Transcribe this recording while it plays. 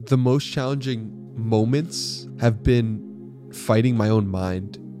The most challenging moments have been fighting my own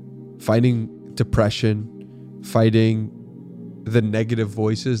mind, fighting depression, fighting the negative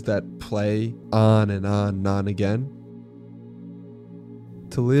voices that play on and on and on again.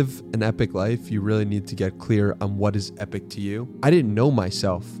 To live an epic life, you really need to get clear on what is epic to you. I didn't know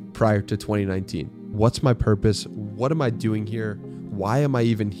myself prior to 2019. What's my purpose? What am I doing here? Why am I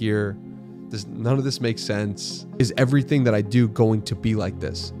even here? None of this makes sense. Is everything that I do going to be like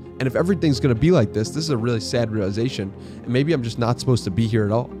this? And if everything's going to be like this is a really sad realization. And maybe I'm just not supposed to be here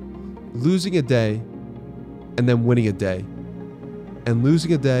at all. Losing a day and then winning a day. And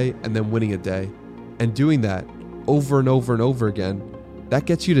losing a day and then winning a day. And doing that over and over and over again, that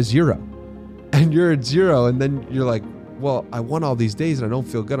gets you to zero. And you're at zero and then you're like, well, I won all these days and I don't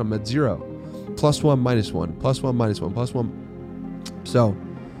feel good. I'm at zero. +1, -1, +1, -1, +1. So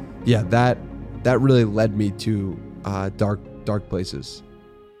yeah, that really led me to dark places.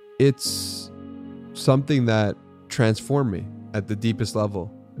 It's something that transformed me at the deepest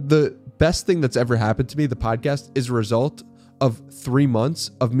level. The best thing that's ever happened to me, the podcast, is a result of 3 months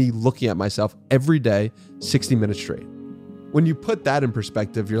of me looking at myself every day, 60 minutes straight. When you put that in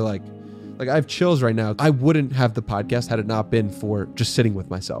perspective, you're like I have chills right now. I wouldn't have the podcast had it not been for just sitting with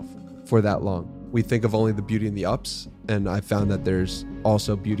myself for that long. We think of only the beauty in the ups, and I found that there's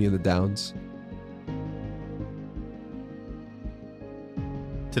also beauty in the downs.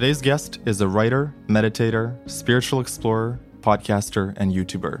 Today's guest is a writer, meditator, spiritual explorer, podcaster, and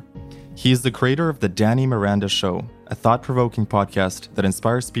YouTuber. He is the creator of the Danny Miranda Show, a thought-provoking podcast that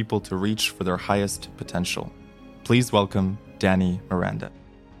inspires people to reach for their highest potential. Please welcome Danny Miranda.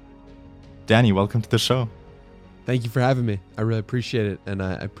 Danny, welcome to the show. Thank you for having me. I really appreciate it, and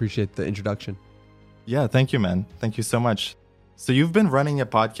I appreciate the introduction. Yeah, thank you, man. Thank you so much. So you've been running a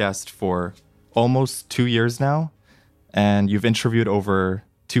podcast for almost 2 years now, and you've interviewed over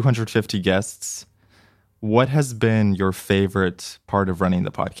 250 guests. What has been your favorite part of running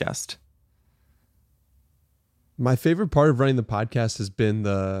the podcast? My favorite part of running the podcast has been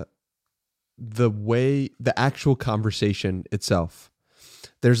the actual conversation itself.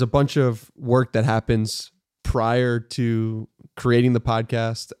 There's a bunch of work that happens prior to creating the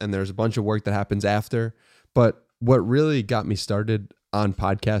podcast, and there's a bunch of work that happens after. But what really got me started on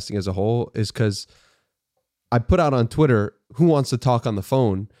podcasting as a whole is because I put out on Twitter, who wants to talk on the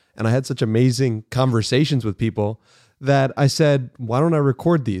phone? And I had such amazing conversations with people that I said, why don't I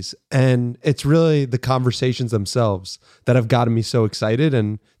record these? And it's really the conversations themselves that have gotten me so excited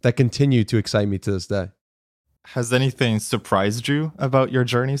and that continue to excite me to this day. Has anything surprised you about your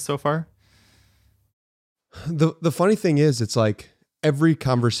journey so far? The funny thing is, it's like every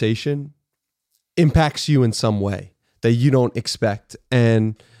conversation impacts you in some way that you don't expect.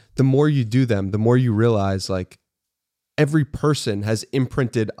 And the more you do them, the more you realize like every person has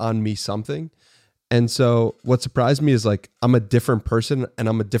imprinted on me something. And so what surprised me is like I'm a different person and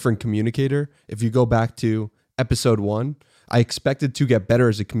I'm a different communicator. If you go back to episode 1, I expected to get better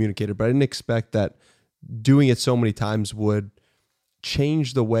as a communicator, but I didn't expect that doing it so many times would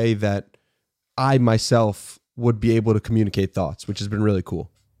change the way that I myself would be able to communicate thoughts, which has been really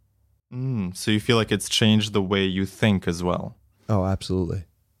cool. So you feel like it's changed the way you think as well? Oh, absolutely.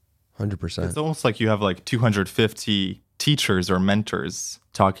 100%. It's almost like you have like 250 teachers or mentors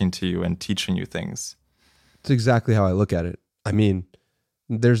talking to you and teaching you things. It's exactly how I look at it. I mean,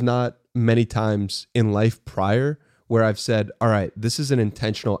 there's not many times in life prior where I've said, all right, this is an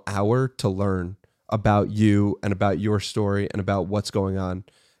intentional hour to learn about you and about your story and about what's going on.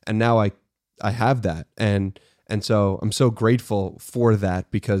 And now I have that. And so I'm so grateful for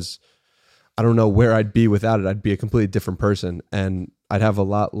that because I don't know where I'd be without it. I'd be a completely different person and I'd have a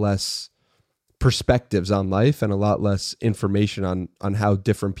lot less perspectives on life and a lot less information on how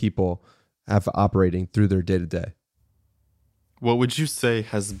different people have operating through their day-to-day. What would you say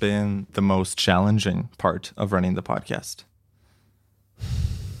has been the most challenging part of running the podcast?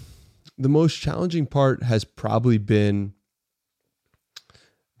 The most challenging part has probably been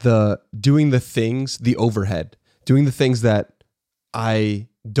doing the things that I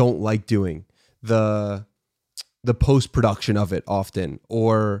don't like doing, the post-production of it often,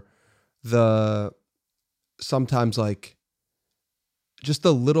 or sometimes like just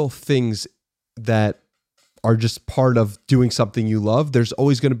the little things that are just part of doing something you love. There's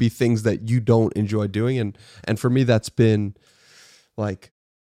always going to be things that you don't enjoy doing. And for me, that's been like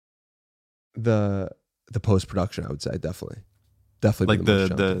the post-production, I would say, definitely like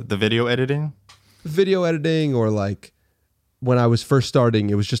the video editing. Video editing, or like when I was first starting,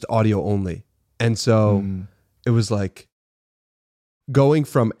 it was just audio only. And so it was like going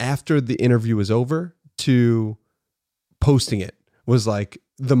from after the interview was over to posting it, was like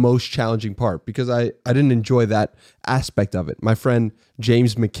the most challenging part because I didn't enjoy that aspect of it. My friend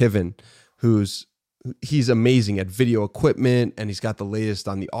James McKiven, he's amazing at video equipment and he's got the latest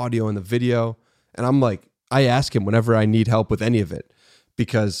on the audio and the video. And I'm like, I ask him whenever I need help with any of it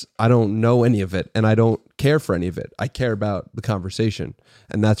because I don't know any of it and I don't care for any of it. I care about the conversation.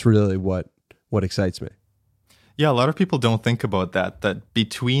 And that's really what excites me. Yeah, a lot of people don't think about that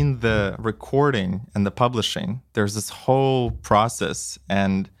between the recording and the publishing, there's this whole process.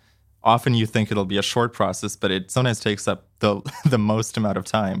 And often you think it'll be a short process, but it sometimes takes up the most amount of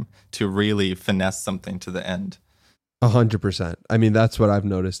time to really finesse something to the end. 100%. I mean, that's what I've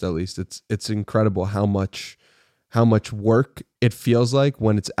noticed, at least. It's incredible how much work it feels like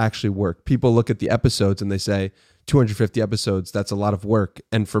when it's actually work. People look at the episodes and they say 250 episodes, that's a lot of work.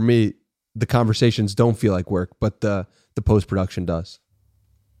 And for me, the conversations don't feel like work, but the post-production does.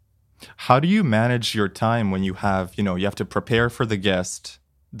 How do you manage your time when you have to prepare for the guest,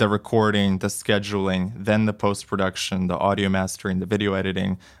 the recording, the scheduling, then the post-production, the audio mastering, the video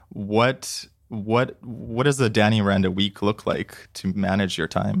editing? What does a Danny Miranda week look like to manage your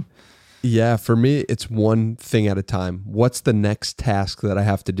time? Yeah, for me, it's one thing at a time. What's the next task that I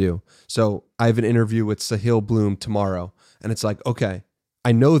have to do? So I have an interview with Sahil Bloom tomorrow, and it's like, okay,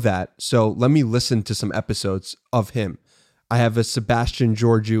 I know that, so let me listen to some episodes of him. I have a Sebastian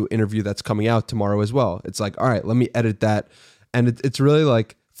Georgiou interview that's coming out tomorrow as well. It's like, all right, let me edit that. And it's really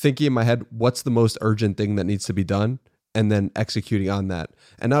like thinking in my head, what's the most urgent thing that needs to be done? And then executing on that.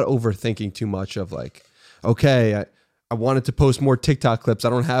 And not overthinking too much of like, okay, I wanted to post more TikTok clips. I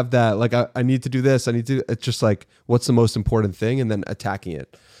don't have that. Like, I need to do this. It's just like, what's the most important thing? And then attacking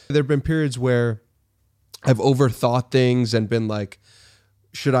it. There have been periods where I've overthought things and been like,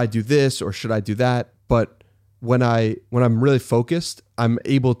 should I do this or should I do that? But when I'm really focused, I'm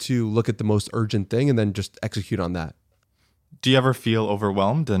able to look at the most urgent thing and then just execute on that. Do you ever feel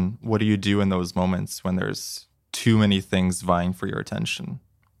overwhelmed? And what do you do in those moments when there's too many things vying for your attention?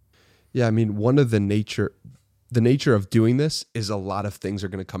 Yeah, I mean, one of the nature of doing this is a lot of things are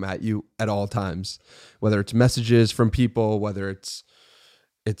going to come at you at all times, whether it's messages from people, whether it's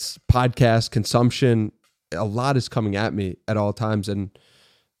podcast consumption, a lot is coming at me at all times. And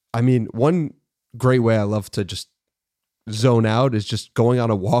I mean, one great way I love to just zone out is just going on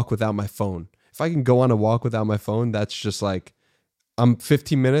a walk without my phone. If I can go on a walk without my phone, that's just like I'm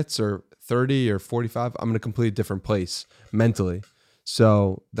 15 minutes or 30 or 45. I'm in a completely different place mentally.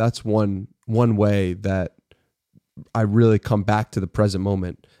 So that's one way that I really come back to the present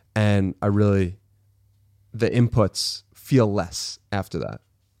moment, and the inputs feel less after that.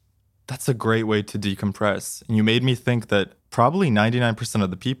 That's a great way to decompress. And you made me think that probably 99% of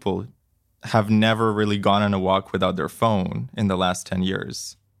the people have never really gone on a walk without their phone in the last 10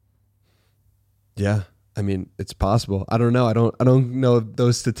 years. Yeah. I mean, it's possible. I don't know. I don't know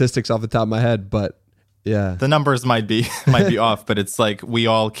those statistics off the top of my head, but yeah. The numbers might be off, but it's like we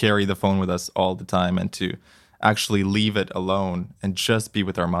all carry the phone with us all the time, and to actually leave it alone and just be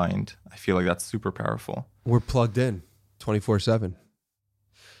with our mind, I feel like that's super powerful. We're plugged in 24/7.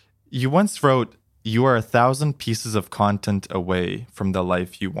 You once wrote, "You are 1,000 pieces of content away from the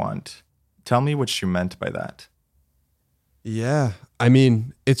life you want." Tell me what you meant by that. Yeah. I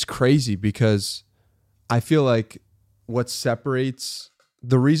mean, it's crazy because I feel like what separates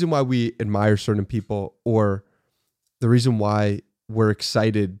the reason why we admire certain people, or the reason why we're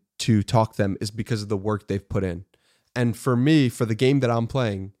excited to talk to them, is because of the work they've put in. And for me, for the game that I'm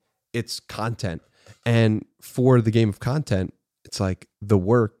playing, it's content. And for the game of content, it's like the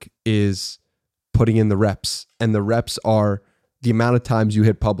work is putting in the reps, and the reps are the amount of times you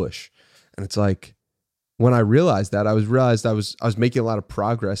hit publish. And it's like, when I realized that, I was making a lot of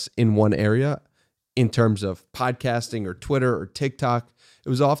progress in one area in terms of podcasting or Twitter or TikTok. It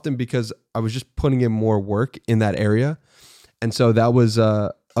was often because I was just putting in more work in that area. And so that was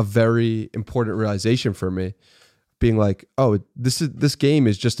a very important realization for me, being like, oh, this game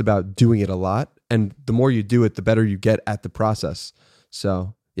is just about doing it a lot. And the more you do it, the better you get at the process.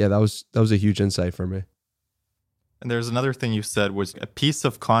 So yeah, that was a huge insight for me. And there's another thing you said was a piece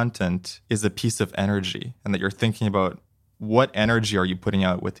of content is a piece of energy, and that you're thinking about what energy are you putting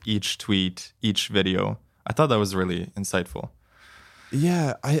out with each tweet, each video. I thought that was really insightful.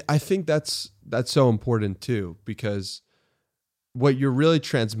 Yeah, I think that's so important too, because what you're really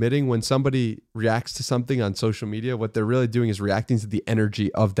transmitting when somebody reacts to something on social media, what they're really doing is reacting to the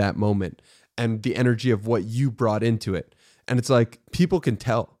energy of that moment and the energy of what you brought into it. And it's like, people can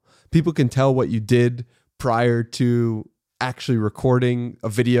tell what you did prior to actually recording a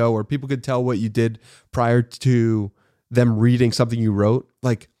video, or people could tell what you did prior to them reading something you wrote.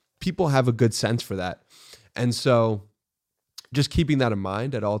 Like, people have a good sense for that. And so just keeping that in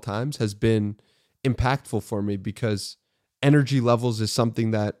mind at all times has been impactful for me, because energy levels is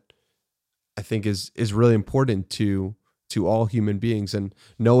something that I think is really important to all human beings. And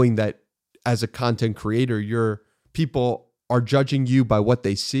knowing that as a content creator, your people are judging you by what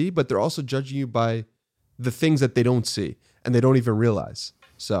they see, but they're also judging you by the things that they don't see and they don't even realize.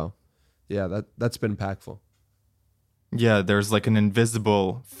 So yeah, that's been impactful. Yeah, there's like an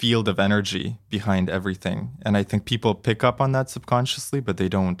invisible field of energy behind everything. And I think people pick up on that subconsciously, but they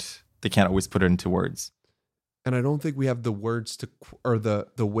can't always put it into words. And I don't think we have the words to, or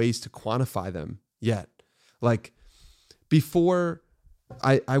the ways to quantify them yet. Like before,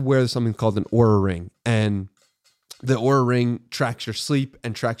 I wear something called an Oura ring, and the Oura ring tracks your sleep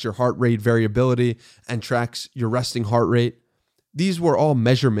and tracks your heart rate variability and tracks your resting heart rate. These were all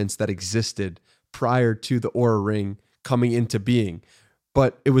measurements that existed prior to the Oura ring coming into being,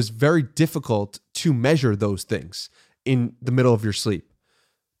 but it was very difficult to measure those things in the middle of your sleep.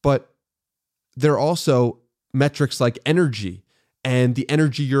 But there are also metrics like energy and the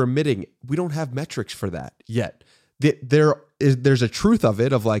energy you're emitting. We don't have metrics for that yet. There's a truth of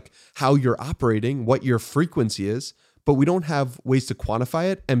it, of like how you're operating, what your frequency is, but we don't have ways to quantify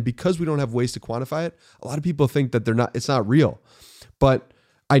it. And because we don't have ways to quantify it, a lot of people think that it's not real. But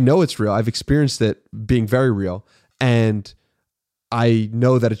I know it's real. I've experienced it being very real. And I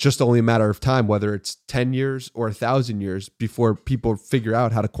know that it's just only a matter of time, whether it's 10 years or 1,000 years, before people figure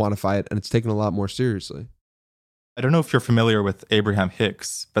out how to quantify it. And it's taken a lot more seriously. I don't know if you're familiar with Abraham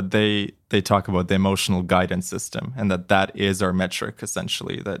Hicks, but they talk about the emotional guidance system, and that is our metric,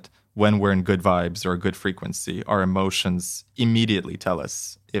 essentially, that when we're in good vibes or a good frequency, our emotions immediately tell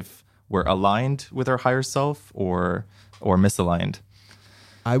us if we're aligned with our higher self or misaligned.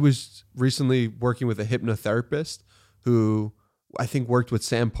 I was recently working with a hypnotherapist who I think worked with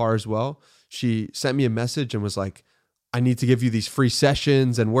Sam Parr as well. She sent me a message and was like, I need to give you these free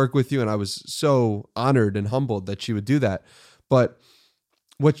sessions and work with you. And I was so honored and humbled that she would do that. But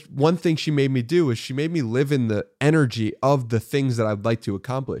one thing she made me do is she made me live in the energy of the things that I'd like to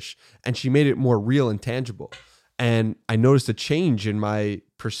accomplish. And she made it more real and tangible. And I noticed a change in my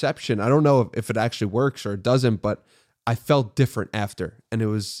perception. I don't know if it actually works or it doesn't, but I felt different after. And it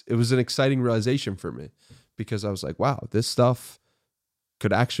was an exciting realization for me, because I was like, wow, this stuff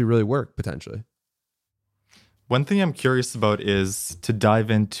could actually really work potentially. One thing I'm curious about is to dive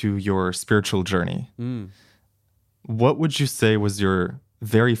into your spiritual journey. What would you say was your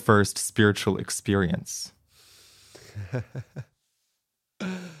very first spiritual experience?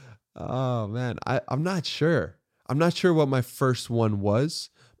 Oh man, I'm not sure. I'm not sure what my first one was,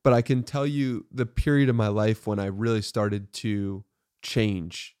 but I can tell you the period of my life when I really started to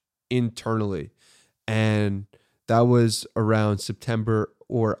change internally. And that was around September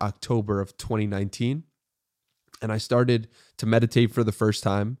or October of 2019. And I started to meditate for the first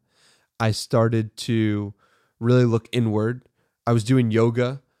time. I started to really look inward. I was doing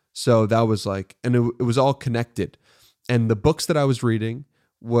yoga. So that was like, and it was all connected. And the books that I was reading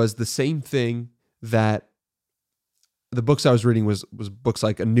was the same thing that the books I was reading was books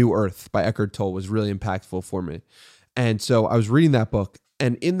like A New Earth by Eckhart Tolle was really impactful for me. And so I was reading that book.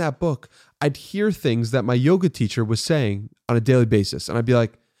 And in that book, I'd hear things that my yoga teacher was saying on a daily basis. And I'd be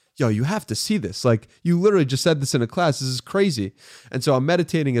like, yo, you have to see this. Like, you literally just said this in a class. This is crazy. And so I'm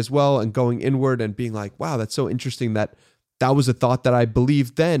meditating as well and going inward and being like, wow, that's so interesting that was a thought that I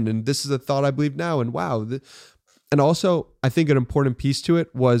believed then. And this is a thought I believe now. And wow. And also, I think an important piece to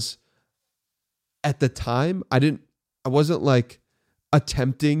it was at the time, I wasn't like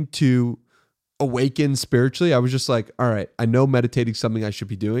attempting to awaken spiritually. I was just like, all right, I know meditating is something I should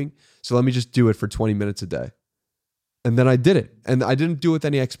be doing. So let me just do it for 20 minutes a day. And then I did it. And I didn't do it with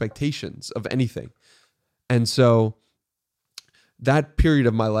any expectations of anything. And so that period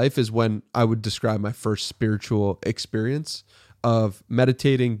of my life is when I would describe my first spiritual experience of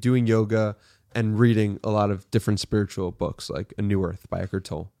meditating, doing yoga, and reading a lot of different spiritual books like A New Earth by Eckhart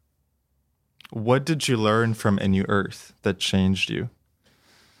Tolle. What did you learn from A New Earth that changed you?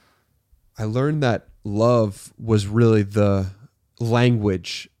 I learned that love was really the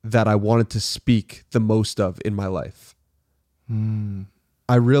language that I wanted to speak the most of in my life.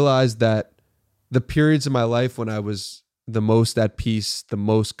 I realized that the periods of my life when I was the most at peace, the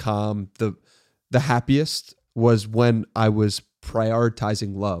most calm, the happiest was when I was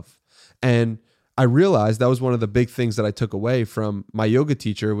prioritizing love. And I realized that was one of the big things that I took away from my yoga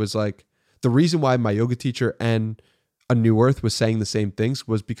teacher was like, the reason why my yoga teacher and A New Earth was saying the same things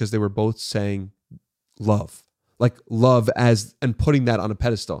was because they were both saying love, like love and putting that on a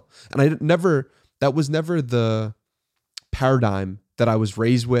pedestal. And that was never the paradigm that I was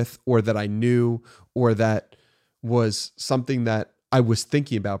raised with or that I knew or that was something that I was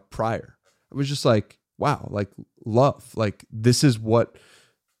thinking about prior. It was just like, wow, like love, like this is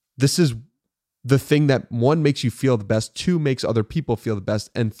the thing that one makes you feel the best, two makes other people feel the best,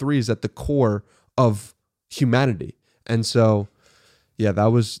 and three is at the core of humanity. And so, yeah,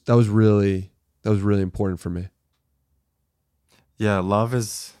 that was really important for me. Yeah, love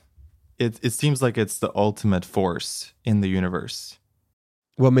is it seems like it's the ultimate force in the universe.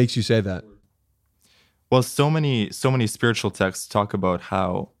 What makes you say that? Well, so many spiritual texts talk about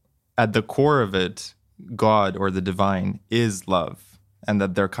how at the core of it, God or the divine is love, and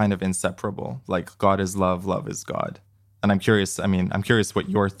that they're kind of inseparable. Like God is love, love is God. And I'm curious what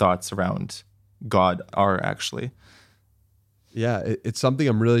your thoughts around God are actually. Yeah, it's something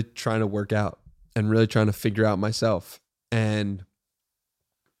I'm really trying to work out and really trying to figure out myself. And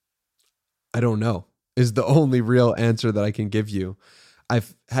I don't know is the only real answer that I can give you.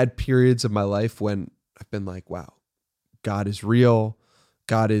 I've had periods of my life when I've been like, wow, God is real.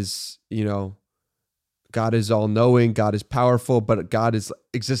 God is, God is all knowing. God is powerful, but God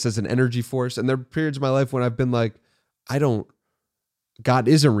exists as an energy force. And there are periods of my life when I've been like, God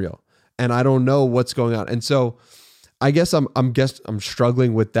isn't real and I don't know what's going on. And so I guess I'm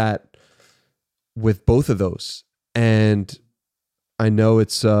struggling with that, with both of those. And I know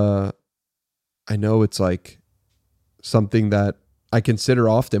it's like something that I consider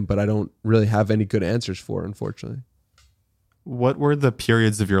often, but I don't really have any good answers for, unfortunately. What were the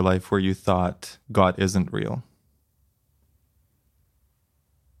periods of your life where you thought God isn't real?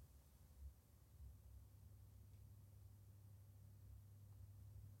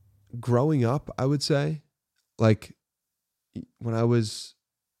 Growing up, I would say, like when I was,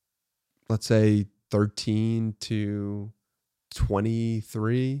 let's say 13 to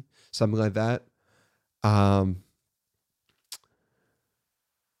 23, something like that,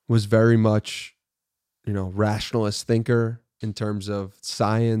 was very much, rationalist thinker in terms of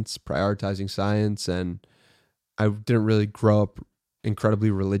science, prioritizing science. And I didn't really grow up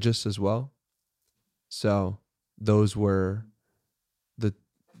incredibly religious as well. So those were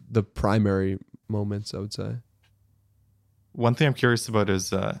the primary moments, I would say. One thing I'm curious about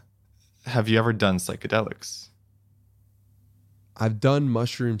is, have you ever done psychedelics? I've done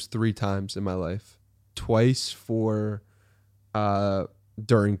mushrooms 3 times in my life. Twice for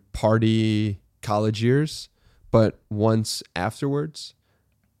during party college years, but once afterwards.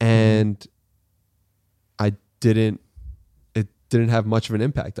 And it didn't have much of an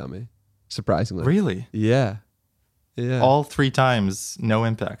impact on me, surprisingly. Really? Yeah. All 3 times, no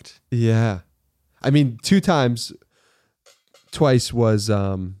impact. Yeah. I mean, 2 times. Twice was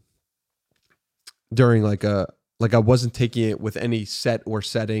during like I wasn't taking it with any set or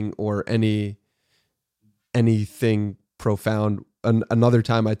setting or anything profound. Another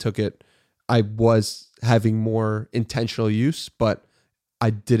time I took it, I was having more intentional use, but I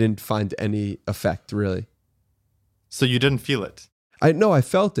didn't find any effect really. So you didn't feel it? I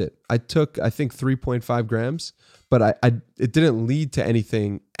felt it. I took, I think 3.5 grams, but it didn't lead to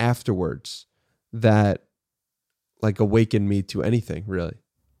anything afterwards that like awakened me to anything really.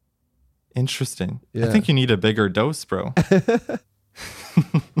 Interesting. Yeah. I think you need a bigger dose, bro.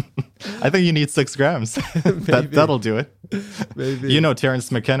 I think you need 6 grams. That'll do it. Maybe.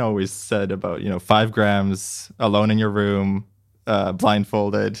 Terrence McKenna always said about, 5 grams alone in your room,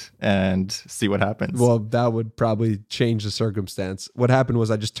 blindfolded, and see what happens. Well, that would probably change the circumstance. What happened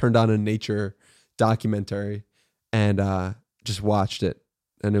was I just turned on a nature documentary and just watched it,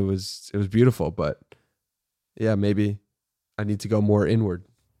 and it was beautiful. But yeah, maybe I need to go more inward.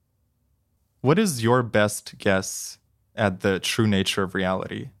 What is your best guess at the true nature of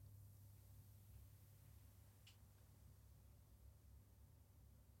reality?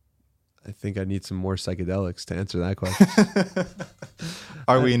 I think I need some more psychedelics to answer that question.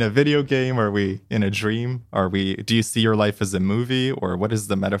 Are we in a video game? Are we in a dream? Do you see your life as a movie, or what is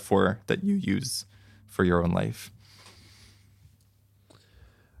the metaphor that you use for your own life?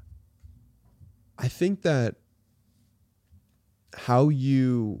 I think that how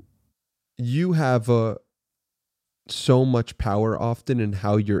you have so much power often in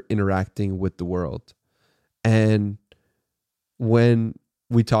how you're interacting with the world. And when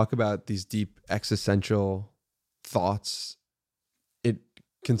we talk about these deep existential thoughts, it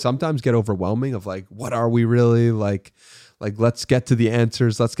can sometimes get overwhelming of like, what are we really like, let's get to the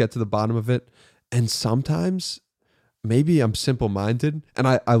answers. Let's get to the bottom of it. And sometimes maybe I'm simple-minded and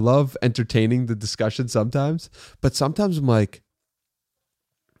I love entertaining the discussion sometimes, but sometimes I'm like,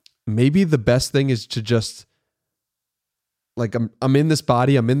 maybe the best thing is to just like, I'm in this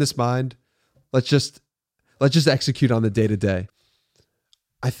body, I'm in this mind. Let's just execute on the day to day.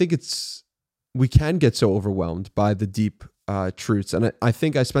 I think it's we can get so overwhelmed by the deep truths. And I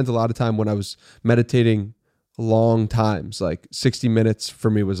think I spent a lot of time when I was meditating long times, like 60 minutes for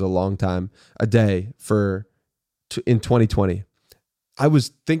me was a long time a day in 2020. I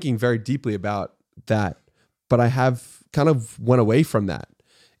was thinking very deeply about that, but I have kind of went away from that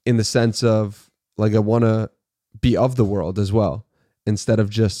in the sense of like, I want to be of the world as well, instead of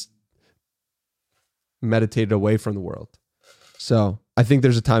just meditated away from the world. So I think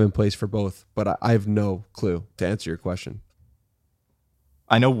there's a time and place for both, but I have no clue to answer your question.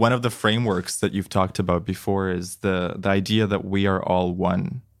 I know one of the frameworks that you've talked about before is the idea that we are all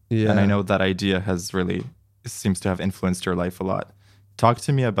one. Yeah. And I know that idea seems to have influenced your life a lot. Talk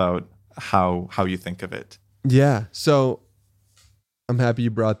to me about how you think of it. Yeah. So I'm happy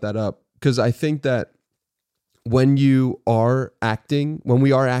you brought that up, because I think that when we are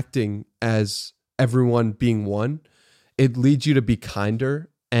acting as everyone being one, it leads you to be kinder,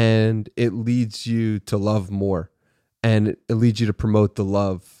 and it leads you to love more, and it leads you to promote the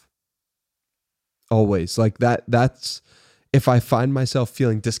love always. Like that's if I find myself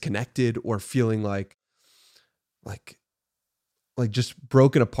feeling disconnected or feeling like just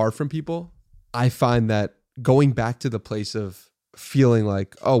broken apart from people, I find that going back to the place of feeling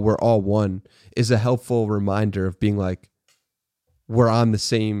like, oh, we're all one, is a helpful reminder of being like, we're on the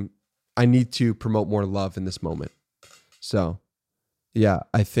same, I need to promote more love in this moment. So yeah,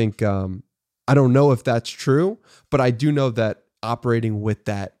 I think, I don't know if that's true, but I do know that operating with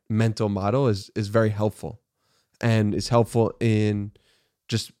that mental model is very helpful, and is helpful in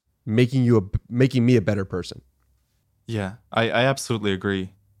just making me a better person. Yeah, I absolutely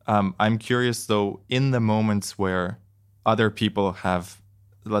agree. I'm curious though, in the moments where other people have,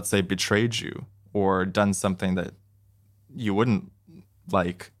 let's say, betrayed you or done something that you wouldn't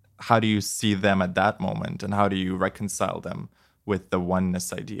like, how do you see them at that moment, and how do you reconcile them with the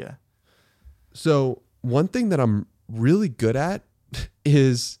oneness idea? So one thing that I'm really good at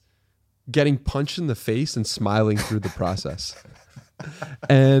is getting punched in the face and smiling through the process.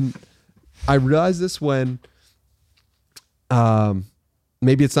 And I realized this when,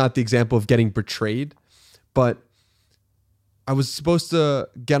 maybe it's not the example of getting betrayed, but I was supposed to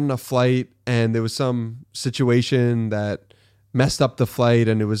get on a flight, and there was some situation that messed up the flight,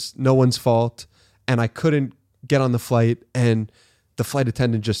 and it was no one's fault, and I couldn't get on the flight, and the flight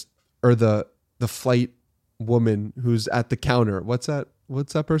attendant or the flight woman who's at the counter, what's that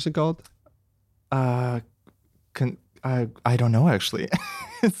person called? I don't know, actually.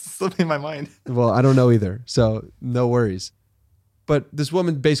 It's slipping my mind. Well, I don't know either, so no worries. But this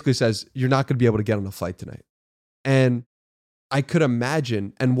woman basically says, you're not going to be able to get on a flight tonight. And I could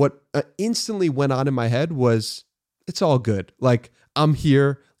imagine, and what instantly went on in my head was, it's all good. Like, I'm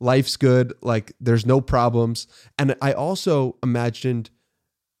here, life's good, like there's no problems. And I also imagined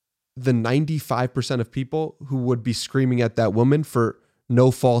the 95% of people who would be screaming at that woman for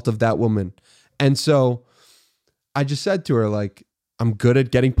no fault of that woman. And so I just said to her, like, I'm good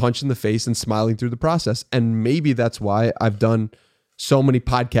at getting punched in the face and smiling through the process. And maybe that's why I've done so many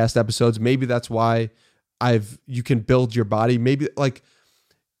podcast episodes. Maybe that's why you can build your body. Maybe like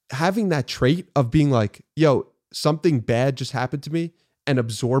having that trait of being like, yo, something bad just happened to me, and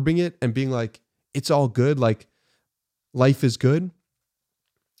absorbing it and being like, it's all good. Like, life is good.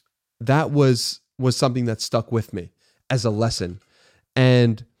 That was something that stuck with me as a lesson.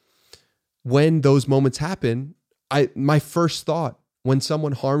 And when those moments happen, my first thought when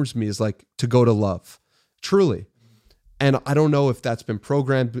someone harms me is like to go to love, truly. And I don't know if that's been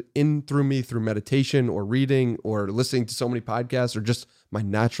programmed in through me through meditation or reading or listening to so many podcasts or just my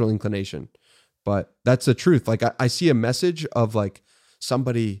natural inclination. But that's the truth. Like I see a message of like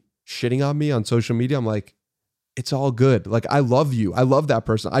somebody shitting on me on social media. I'm like, it's all good. Like, I love you. I love that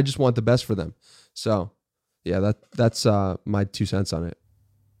person. I just want the best for them. So yeah, that's my 2 cents on it.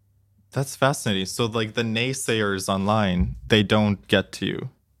 That's fascinating. So like the naysayers online, they don't get to you?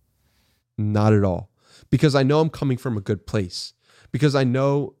 Not at all. Because I know I'm coming from a good place. Because I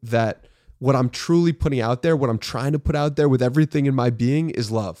know that what I'm truly putting out there, what I'm trying to put out there with everything in my being is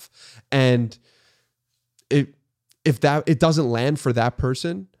love. And if it doesn't land for that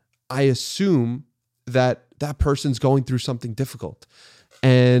person, I assume that person's going through something difficult.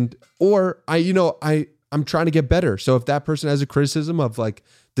 I'm trying to get better. So if that person has a criticism of like,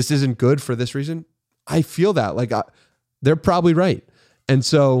 this isn't good for this reason, I feel that like they're probably right. And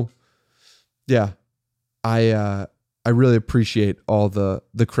so, yeah, I really appreciate all the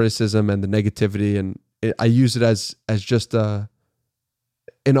criticism and the negativity, and I use it as just an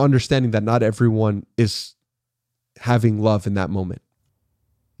understanding that not everyone is having love in that moment.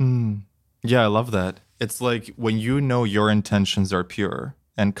 Yeah, I love that. It's like when you know your intentions are pure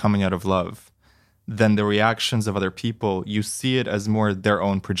and coming out of love, then the reactions of other people, you see it as more their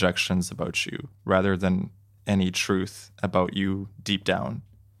own projections about you rather than any truth about you deep down.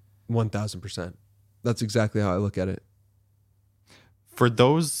 1000%. That's exactly how I look at it. For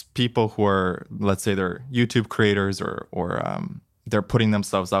those people who are, let's say they're YouTube creators or they're putting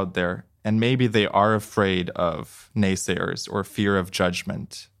themselves out there, and maybe they are afraid of naysayers or fear of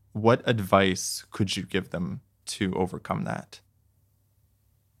judgment, what advice could you give them to overcome that?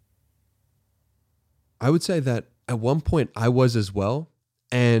 I would say that at one point I was as well.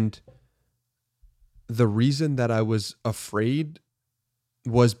 And the reason that I was afraid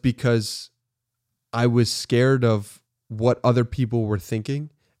was because I was scared of what other people were thinking.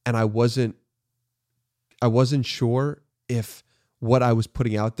 And I wasn't sure if what I was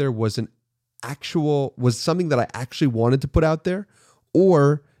putting out there was something that I actually wanted to put out there,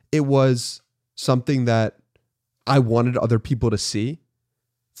 or it was something that I wanted other people to see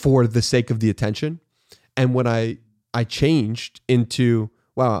for the sake of the attention. And when I changed into,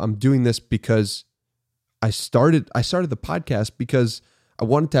 wow, I'm doing this because I started the podcast because I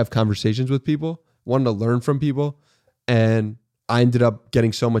wanted to have conversations with people, wanted to learn from people, and I ended up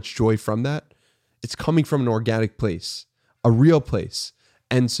getting so much joy from that. It's coming from an organic place, a real place.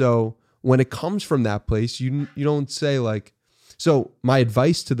 And so when it comes from that place, you don't say like, so my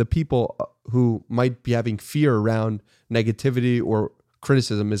advice to the people who might be having fear around negativity or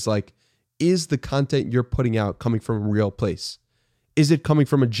criticism is like, is the content you're putting out coming from a real place? Is it coming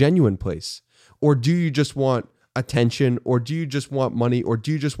from a genuine place? Or do you just want attention? Or do you just want money? Or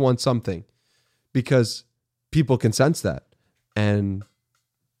do you just want something? Because people can sense that. And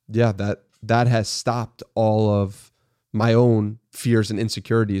yeah, that has stopped all of my own fears and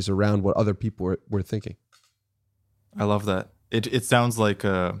insecurities around what other people were thinking. I love that. It sounds like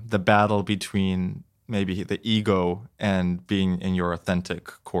the battle between maybe the ego and being in your authentic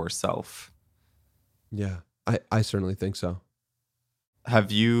core self. Yeah, I certainly think so.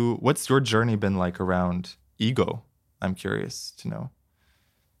 What's your journey been like around ego? I'm curious to know.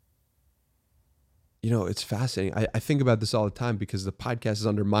 It's fascinating. I think about this all the time because the podcast is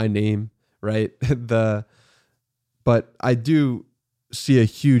under my name, right? But I do see a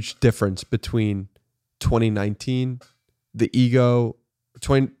huge difference between 2019, the ego,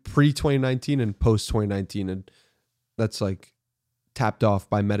 pre-2019 and post-2019. And that's like tapped off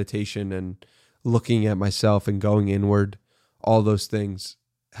by meditation and looking at myself and going inward. All those things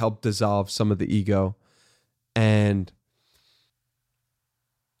help dissolve some of the ego. And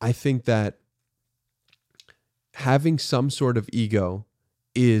I think that having some sort of ego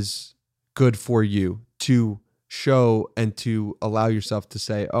is good for you to show and to allow yourself to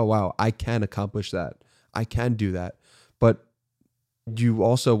say, oh, wow, I can accomplish that. I can do that. But you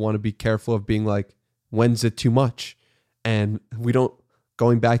also want to be careful of being like, when's it too much? And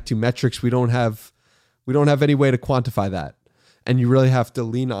going back to metrics, we don't have any way to quantify that. And you really have to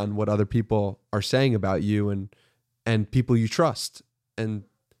lean on what other people are saying about you and people you trust, and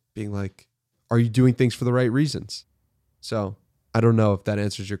being like, are you doing things for the right reasons? So I don't know if that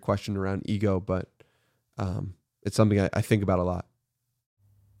answers your question around ego, but it's something I think about a lot.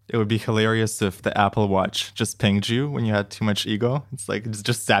 It would be hilarious if the Apple Watch just pinged you when you had too much ego. It's like it's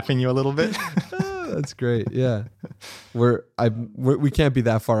just zapping you a little bit. That's great. Yeah. We can't be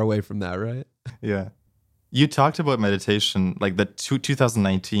that far away from that, right? Yeah. You talked about meditation, like the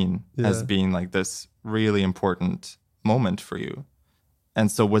 2019 as being like this really important moment for you.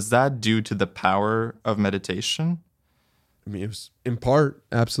 And so was that due to the power of meditation? I mean, it was in part,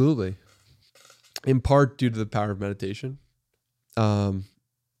 absolutely. In part due to the power of meditation.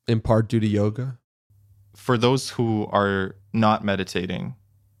 In part due to yoga. For those who are not meditating,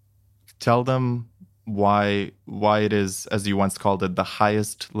 tell them why it is, as you once called it, the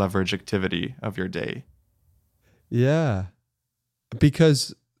highest leverage activity of your day. Yeah.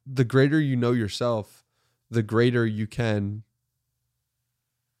 Because the greater you know yourself, the greater you can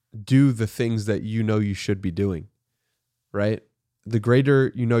do the things that you know you should be doing, right? The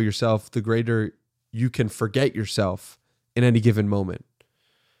greater you know yourself, the greater you can forget yourself in any given moment.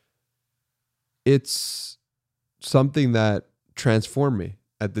 It's something that transformed me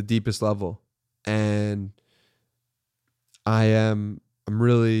at the deepest level. And I'm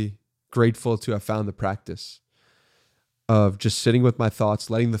really grateful to have found the practice of just sitting with my thoughts,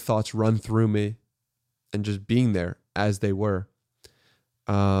 letting the thoughts run through me, and just being there as they were.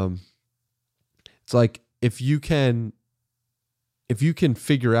 It's like if you can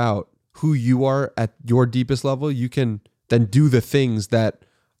figure out who you are at your deepest level, you can then do the things that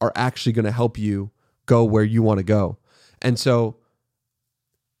are actually going to help you go where you want to go. And so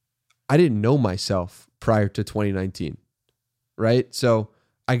I didn't know myself prior to 2019, right? So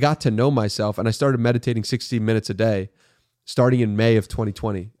I got to know myself and I started meditating 60 minutes a day starting in May of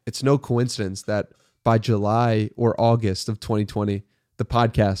 2020. It's no coincidence that by July or August of 2020, the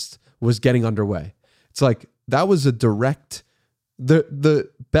podcast was getting underway. It's like that was a direct, the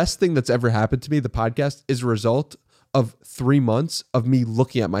best thing that's ever happened to me, the podcast, is a result of 3 months of me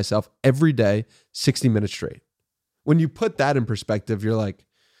looking at myself every day, 60 minutes straight. When you put that in perspective, you're like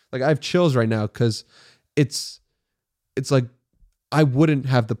I have chills right now because it's like I wouldn't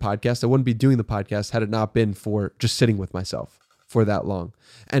have the podcast. I wouldn't be doing the podcast had it not been for just sitting with myself for that long.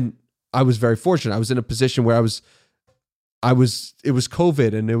 And I was very fortunate. I was in a position where it was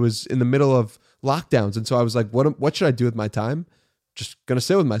COVID and it was in the middle of lockdowns. And so I was like, what should I do with my time? Just going to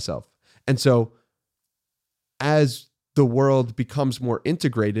sit with myself. And so as the world becomes more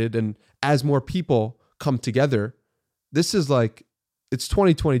integrated and as more people come together, this is like, it's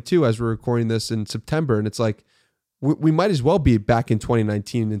 2022 as we're recording this in September. And it's like, we might as well be back in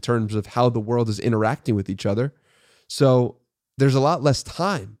 2019 in terms of how the world is interacting with each other. So there's a lot less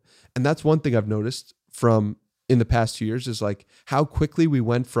time. And that's one thing I've noticed from in the past 2 years is like how quickly we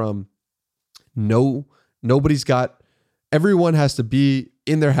went from everyone has to be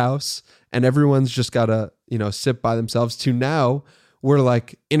in their house and everyone's just got to, sit by themselves to now we're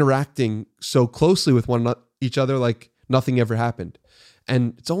like interacting so closely with each other like nothing ever happened.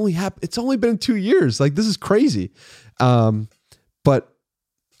 And it's only been 2 years. Like this is crazy. But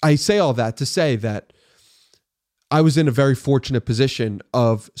I say all that to say that I was in a very fortunate position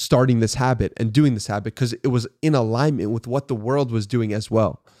of starting this habit and doing this habit because it was in alignment with what the world was doing as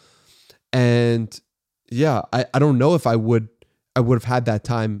well. And yeah, I don't know if I would have had that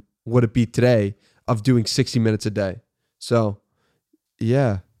time, would it be today, of doing 60 minutes a day. So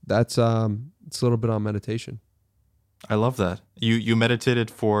yeah, that's it's a little bit on meditation. I love that. You meditated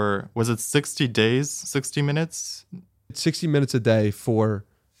for, was it 60 days, 60 minutes? 60 minutes a day for,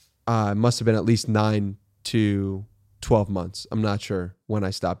 must have been at least 9 to 12 months. I'm not sure when I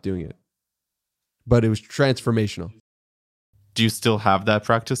stopped doing it, but it was transformational. Do you still have that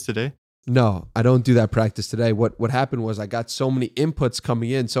practice today? No, I don't do that practice today. What happened was I got so many inputs coming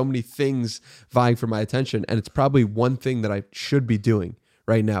in, so many things vying for my attention. And it's probably one thing that I should be doing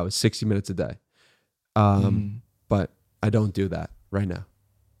right now is 60 minutes a day. But I don't do that right now.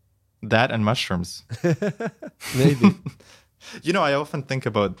 That and mushrooms. Maybe. I often think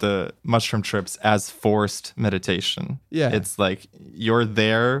about the mushroom trips as forced meditation. Yeah. It's like you're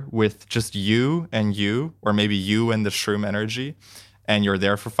there with just you, or maybe you and the shroom energy, and you're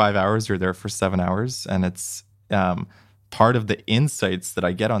there for 5 hours, you're there for 7 hours. And it's part of the insights that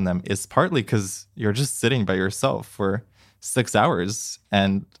I get on them is partly because you're just sitting by yourself for 6 hours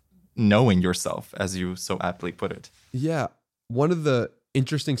and knowing yourself, as you so aptly put it. Yeah. One of the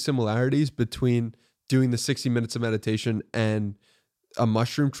interesting similarities between doing the 60 minutes of meditation and a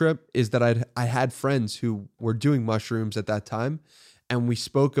mushroom trip is that I had friends who were doing mushrooms at that time. And I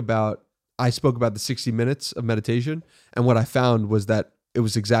spoke about the 60 minutes of meditation. And what I found was that it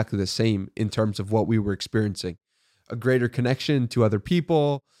was exactly the same in terms of what we were experiencing. A greater connection to other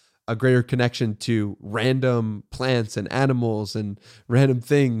people, a greater connection to random plants and animals and random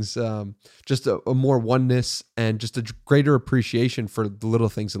things, just a more oneness and just a greater appreciation for the little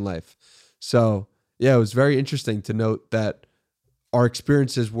things in life. So yeah, it was very interesting to note that our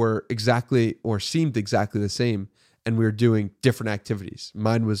experiences were exactly or seemed exactly the same and we were doing different activities.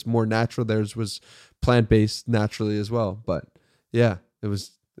 Mine was more natural. Theirs was plant-based naturally as well. But yeah, it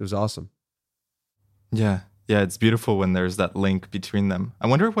was awesome. Yeah. Yeah, it's beautiful when there's that link between them. I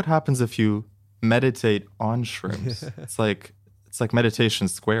wonder what happens if you meditate on shrooms. It's like meditation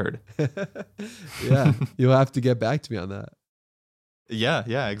squared. Yeah, you'll have to get back to me on that.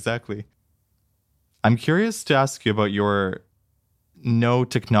 Yeah, exactly. I'm curious to ask you about your no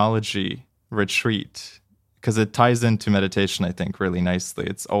technology retreat because it ties into meditation, I think, really nicely.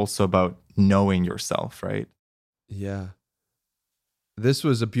 It's also about knowing yourself, right? Yeah. This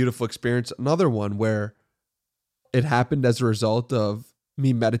was a beautiful experience. Another one where it happened as a result of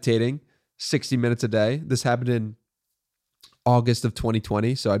me meditating 60 minutes a day. This happened in August of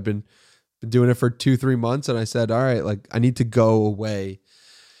 2020. So I'd been doing it for 2-3 months. And I said, all right, like I need to go away.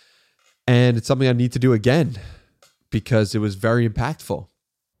 And it's something I need to do again because it was very impactful.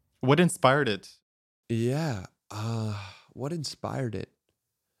 What inspired it? Yeah. What inspired it?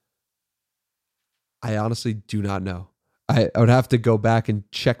 I honestly do not know. I would have to go back and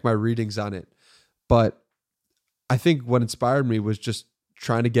check my readings on it. But I think what inspired me was just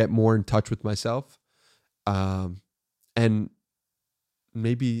trying to get more in touch with myself. And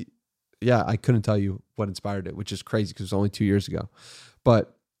maybe, yeah, I couldn't tell you what inspired it, which is crazy because it was only 2 years ago.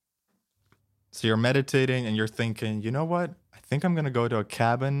 But so you're meditating and you're thinking, you know what? I think I'm going to go to a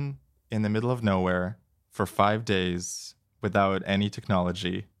cabin in the middle of nowhere for 5 days without any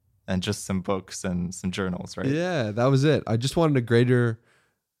technology and just some books and some journals, right? Yeah, that was it. I just wanted a greater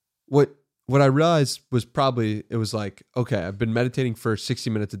what I realized was probably it was like, okay, I've been meditating for 60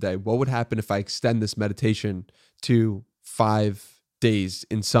 minutes a day. What would happen if I extend this meditation to 5 days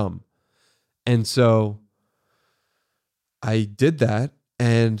in some? And so I did that,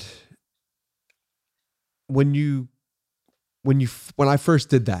 and when I first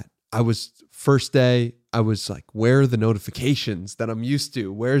did that, first day, I was like, where are the notifications that I'm used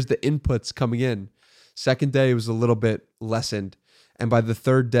to? Where's the inputs coming in? Second day, it was a little bit lessened. And by the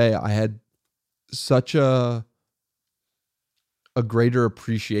third day, I had such a greater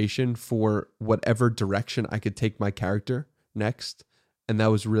appreciation for whatever direction I could take my character next. And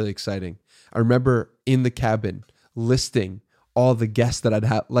that was really exciting. I remember in the cabin listing all the guests that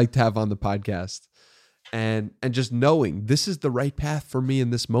I'd like to have on the podcast. And just knowing this is the right path for me in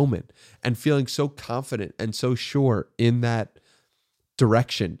this moment, and feeling so confident and so sure in that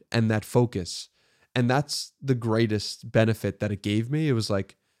direction and that focus. And that's the greatest benefit that it gave me. It was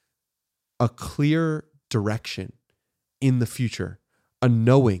like a clear direction in the future, a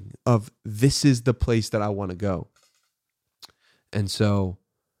knowing of this is the place that I want to go. And so,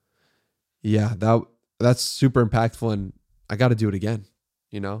 yeah, that's super impactful, and I got to do it again,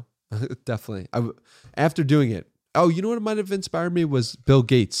 Definitely. After doing it, you know what might have inspired me was Bill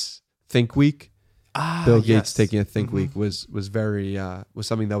Gates Think Week. Bill Gates taking a Think Week was very was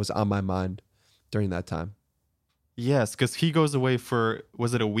something that was on my mind during that time. Yes, because he goes away for,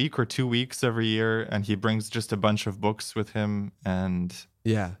 was it a week or 2 weeks every year, and he brings just a bunch of books with him, and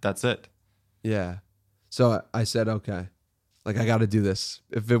that's it. Yeah. So I said, okay, like I got to do this.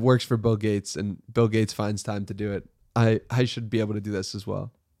 If it works for Bill Gates and Bill Gates finds time to do it, I should be able to do this as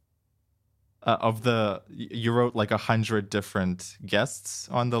well. You wrote like 100 different guests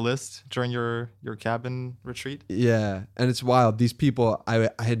on the list during your cabin retreat. Yeah. And it's wild. These people, I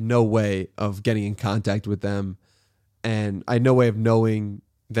had no way of getting in contact with them, and I had no way of knowing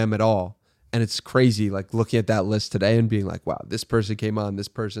them at all. And it's crazy, like looking at that list today and being like, wow, this person came on, this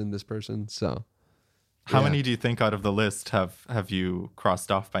person. So how many do you think out of the list have you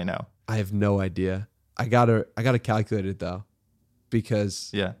crossed off by now? I have no idea. I gotta calculate it though,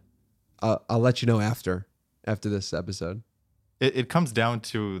 because I'll let you know after this episode. It comes down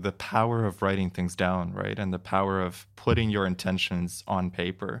to the power of writing things down, right? And the power of putting your intentions on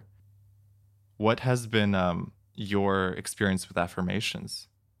paper. What has been your experience with affirmations?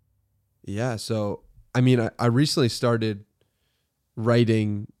 Yeah, so I mean, I recently started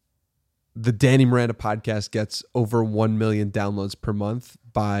writing. The Danny Miranda podcast gets over 1 million downloads per month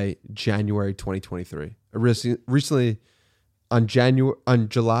by January 2023. I recently on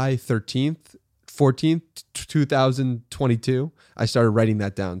July 13th, 14th, 2022, I started writing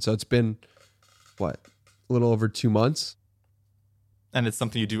that down. So it's been, a little over 2 months. And it's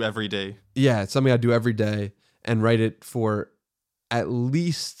something you do every day. Yeah, it's something I do every day, and write it for at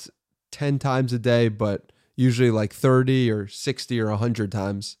least 10 times a day, but usually like 30 or 60 or 100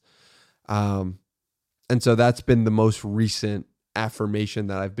 times. And so that's been the most recent affirmation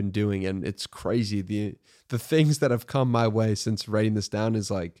that I've been doing. And it's crazy. The things that have come my way since writing this down is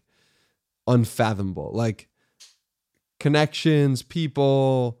like unfathomable, like connections,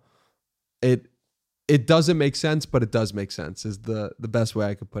 people, it doesn't make sense, but it does make sense is the best way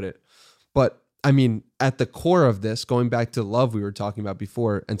I could put it. But I mean, at the core of this, going back to love we were talking about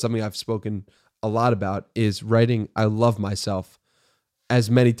before, and something I've spoken a lot about is writing, I love myself as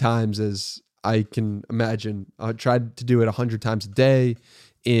many times as I can imagine. I tried to do it 100 times a day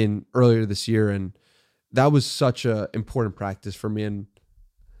earlier this year. And that was such an important practice for me. And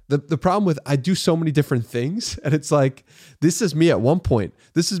the problem with, I do so many different things, and it's like, this is me at one point,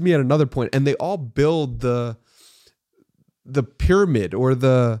 this is me at another point, and they all build the pyramid or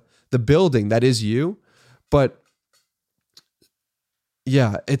the building that is you. But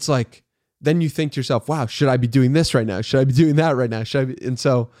yeah, it's like, then you think to yourself, wow, should I be doing this right now? Should I be doing that right now? And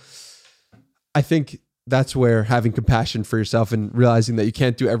so I think that's where having compassion for yourself and realizing that you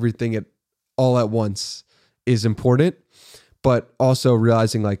can't do everything all at once is important, but also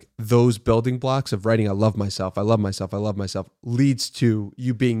realizing like those building blocks of writing, I love myself, leads to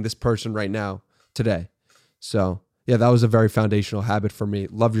you being this person right now today. So yeah, that was a very foundational habit for me.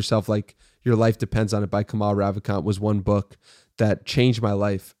 Love Yourself Like Your Life Depends on It by Kamal Ravikant was one book that changed my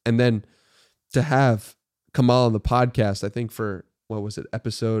life. And then to have Kamal on the podcast, I think for,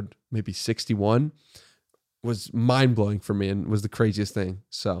 episode maybe 61, was mind-blowing for me and was the craziest thing.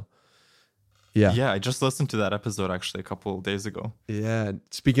 So, yeah. Yeah, I just listened to that episode actually a couple of days ago. Yeah,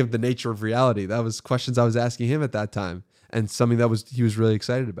 speaking of the nature of reality, that was questions I was asking him at that time. and something that he was really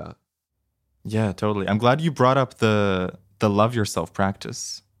excited about. Yeah, totally. I'm glad you brought up the love yourself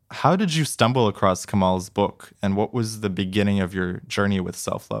practice. How did you stumble across Kamal's book, and what was the beginning of your journey with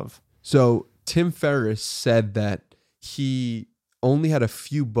self-love? So Tim Ferriss said that he only had a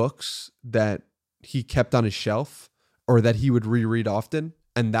few books that he kept on his shelf or that he would reread often,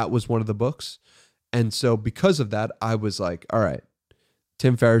 and that was one of the books. And so because of that, I was like, all right,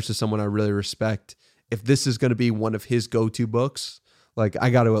 Tim Ferriss is someone I really respect. If this is going to be one of his go-to books, like I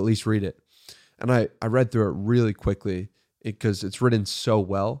got to at least read it. And I read through it really quickly because it's written so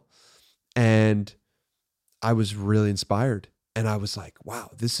well. And I was really inspired. And I was like, wow,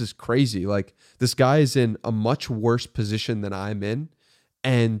 this is crazy. Like this guy is in a much worse position than I'm in.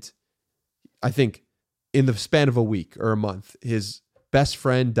 And I think in the span of a week or a month, his best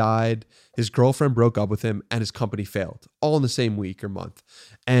friend died, his girlfriend broke up with him, and his company failed all in the same week or month.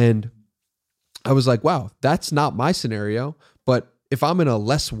 And I was like, wow, that's not my scenario. But if I'm in a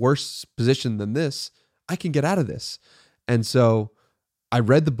less worse position than this, I can get out of this. And so I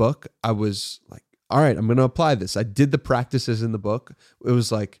read the book. I was like, all right, I'm going to apply this. I did the practices in the book. It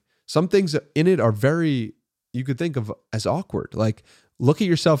was like some things in it are very, you could think of as awkward. Like look at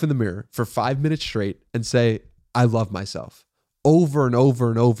yourself in the mirror for 5 minutes straight and say, I love myself over and over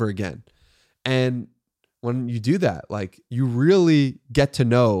and over again. And when you do that, like you really get to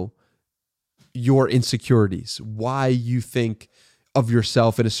know your insecurities, why you think of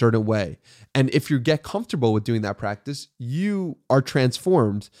yourself in a certain way. And if you get comfortable with doing that practice, you are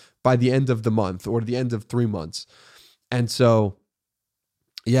transformed by the end of the month or the end of 3 months. And so,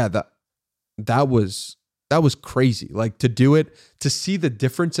 yeah, that was crazy. Like to do it, to see the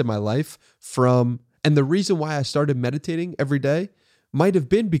difference in my life and the reason why I started meditating every day might have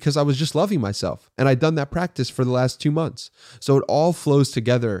been because I was just loving myself. And I'd done that practice for the last 2 months. So it all flows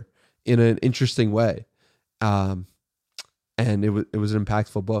together in an interesting way. And it was an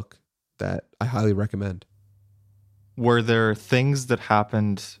impactful book that I highly recommend. Were there things that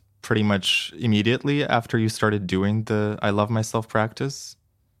happened pretty much immediately after you started doing the I Love Myself practice?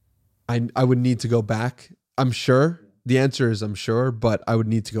 I would need to go back. I'm sure. The answer is I'm sure, but I would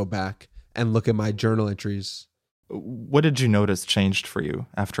need to go back and look at my journal entries. What did you notice changed for you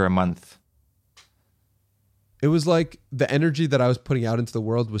after a month? It was like the energy that I was putting out into the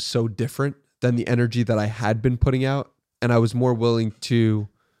world was so different than the energy that I had been putting out. And I was more willing to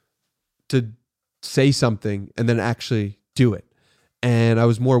say something and then actually do it. And I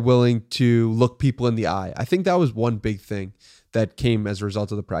was more willing to look people in the eye. I think that was one big thing that came as a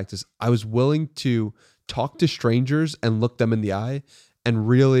result of the practice. I was willing to talk to strangers and look them in the eye and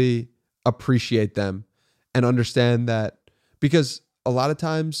really appreciate them and understand that, because a lot of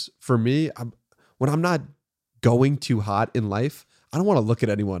times for me, when I'm not going too hot in life, I don't want to look at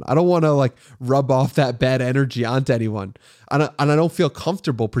anyone. I don't want to like rub off that bad energy onto anyone. And I don't feel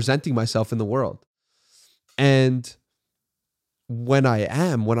comfortable presenting myself in the world. And when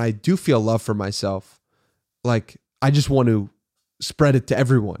I do feel love for myself, like I just want to spread it to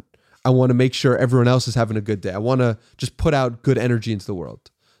everyone. I want to make sure everyone else is having a good day. I want to just put out good energy into the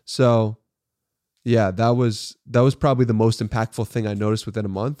world. So yeah, that was probably the most impactful thing I noticed within a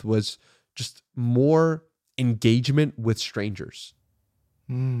month was just more engagement with strangers.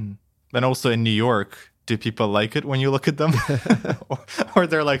 And also in New York, do people like it when you look at them? Or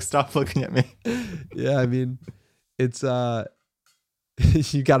they're like, stop looking at me? Yeah, I mean, it's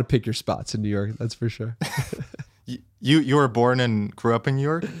you got to pick your spots in New York, that's for sure. You were born and grew up in New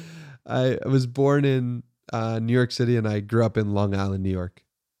York? I was born in New York City and I grew up in Long Island, New York.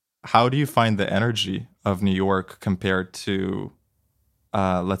 How do you find the energy of New York compared to,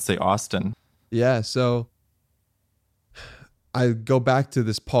 let's say, Austin? Yeah, so I go back to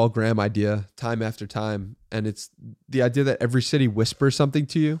this Paul Graham idea time after time, and it's the idea that every city whispers something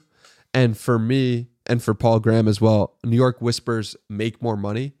to you. And for me, and for Paul Graham as well, New York whispers make more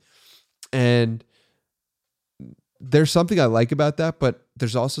money. And there's something I like about that, but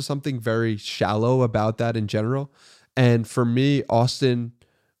there's also something very shallow about that in general. And for me, Austin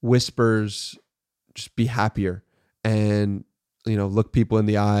whispers just be happier and, look people in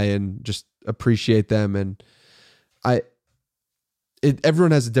the eye and just appreciate them. And everyone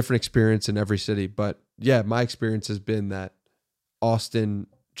has a different experience in every city, but yeah, my experience has been that Austin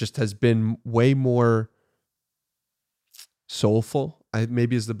just has been way more soulful,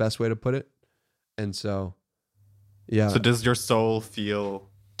 maybe is the best way to put it. And so, yeah. So does your soul do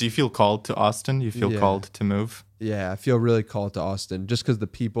you feel called to Austin? You feel called to move? Yeah, I feel really called to Austin just because the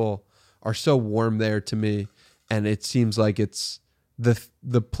people are so warm there to me. And it seems like it's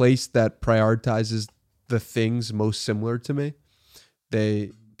the place that prioritizes the things most similar to me.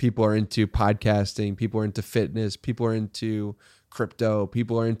 people are into podcasting, people are into fitness, people are into crypto,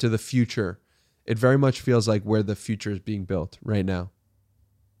 people are into the future. It very much feels like where the future is being built right now.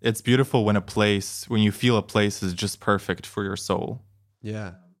 It's beautiful when you feel a place is just perfect for your soul.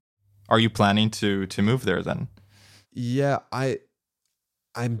 Yeah. Are you planning to move there then? Yeah,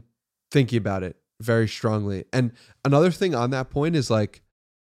 I'm thinking about it very strongly. And another thing on that point is like,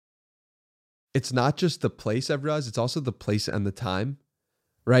 it's not just the place I've realized, it's also the place and the time,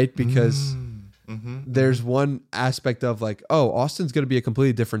 right? Because there's one aspect of like, oh, Austin's going to be a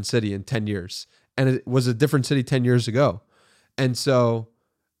completely different city in 10 years. And it was a different city 10 years ago. And so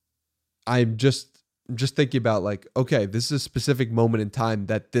I'm just thinking about like, okay, this is a specific moment in time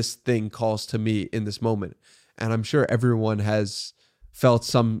that this thing calls to me in this moment. And I'm sure everyone has felt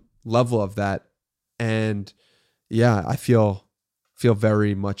some level of that. And yeah, I feel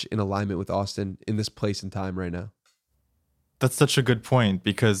very much in alignment with Austin in this place and time right now. That's such a good point,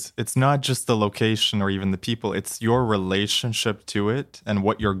 because it's not just the location or even the people, it's your relationship to it and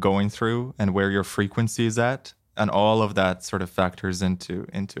what you're going through and where your frequency is at. And all of that sort of factors into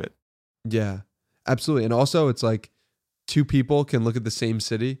it. Yeah, absolutely. And also it's like two people can look at the same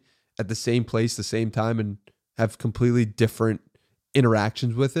city at the same place, the same time, and have completely different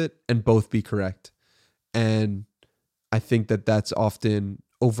interactions with it and both be correct. And I think that that's often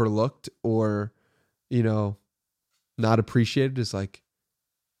overlooked or, not appreciated, is like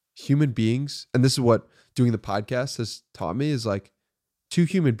human beings. And this is what doing the podcast has taught me, is like two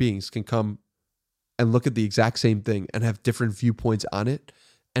human beings can come and look at the exact same thing and have different viewpoints on it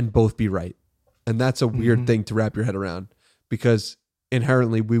and both be right. And that's a weird thing to wrap your head around, because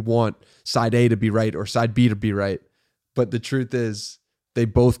inherently we want side A to be right or side B to be right. But the truth is they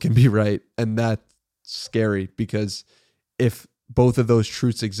both can be right. And that's scary, because if both of those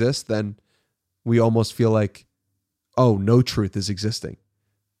truths exist, then we almost feel like, oh, no truth is existing.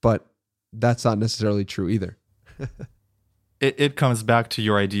 But that's not necessarily true either. It comes back to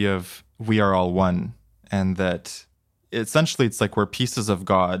your idea of we are all one, and that essentially it's like we're pieces of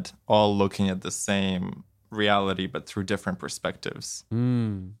God all looking at the same reality, but through different perspectives.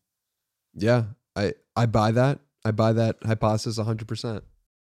 Yeah, I buy that. I buy that hypothesis 100%.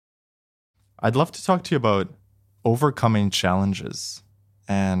 I'd love to talk to you about overcoming challenges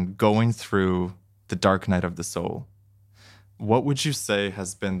and going through the dark night of the soul. What would you say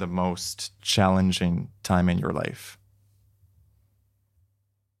has been the most challenging time in your life?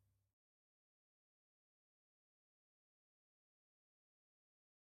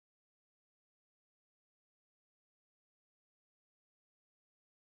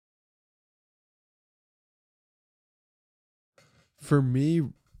 For me,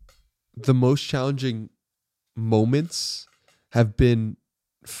 the most challenging moments have been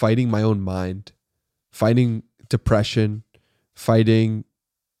fighting my own mind, fighting depression, fighting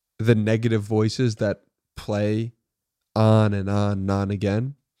the negative voices that play on and on and on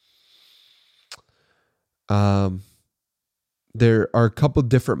again. There are a couple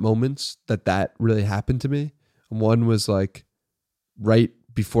different moments that really happened to me. One was like right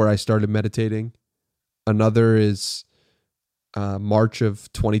before I started meditating. Another is March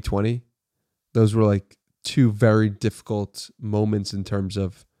of 2020. Those were like two very difficult moments in terms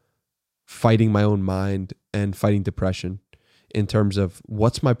of fighting my own mind and fighting depression, in terms of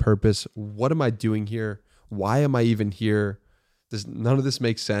what's my purpose? What am I doing here? Why am I even here? None of this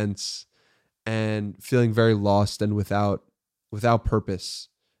makes sense. And feeling very lost and without purpose.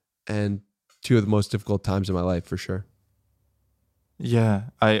 And two of the most difficult times in my life, for sure. Yeah,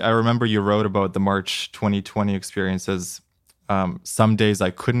 I remember you wrote about the March 2020 experiences. Some days I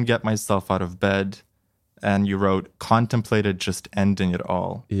couldn't get myself out of bed, and you wrote, contemplated just ending it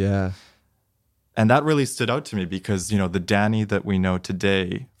all. Yeah. And that really stood out to me because, the Danny that we know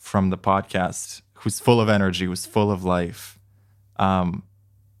today from the podcast, who's full of energy, who's full of life,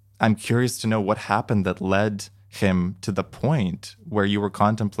 I'm curious to know what happened that led him to the point where you were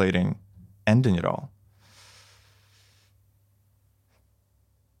contemplating ending it all.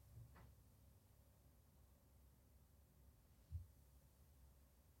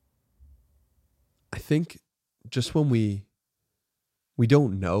 I think just when we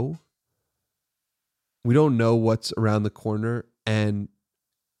don't know what's around the corner, and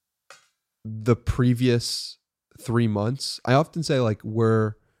the previous 3 months, I often say like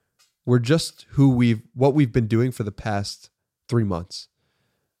we're just what we've been doing for the past 3 months,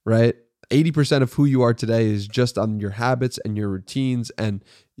 right? 80% of who you are today is just on your habits and your routines, and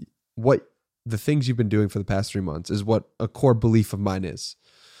what the things you've been doing for the past 3 months is what a core belief of mine is,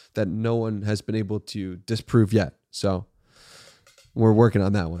 that no one has been able to disprove yet. So we're working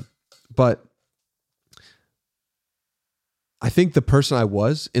on that one. But I think the person I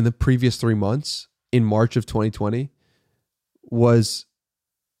was in the previous 3 months in March of 2020 was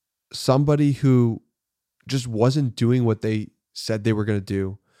somebody who just wasn't doing what they said they were going to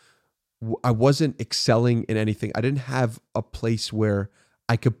do. I wasn't excelling in anything. I didn't have a place where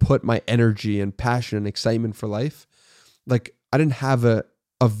I could put my energy and passion and excitement for life. Like, I didn't have a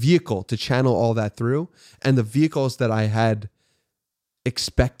vehicle to channel all that through. And the vehicles that I had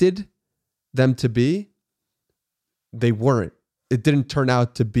expected them to be, they weren't. It didn't turn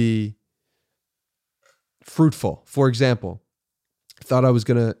out to be fruitful. For example, I thought I was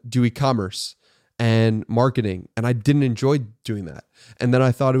going to do e-commerce and marketing, and I didn't enjoy doing that. And then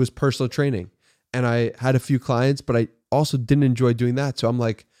I thought it was personal training, and I had a few clients, but I also didn't enjoy doing that. So I'm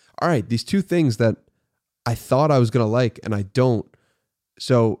like, all right, these two things that I thought I was going to like, and I don't.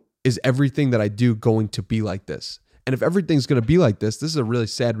 So is everything that I do going to be like this? And if everything's going to be like this is a really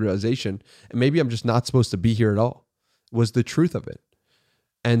sad realization. And maybe I'm just not supposed to be here at all, was the truth of it.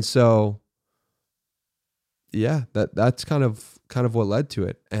 And so, yeah, that's kind of what led to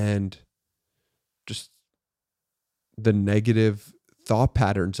it. And just the negative thought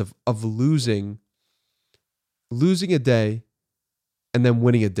patterns of losing a day and then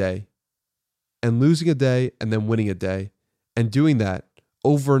winning a day, and losing a day and then winning a day, and doing that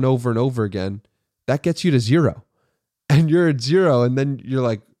over and over and over again, that gets you to zero. And you're at zero, and then you're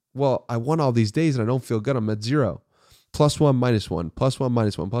like, well, I won all these days and I don't feel good. I'm at zero. +1, -1, +1,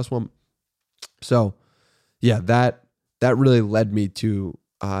 -1, +1. So yeah, that really led me to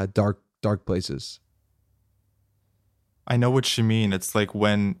dark places. I know what you mean. It's like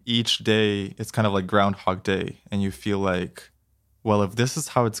when each day, it's kind of like Groundhog Day, and you feel like, well, if this is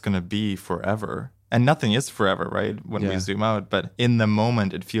how it's going to be forever, and nothing is forever, right? When we zoom out, but in the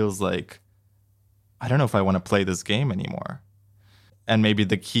moment, it feels like, I don't know if I want to play this game anymore. And maybe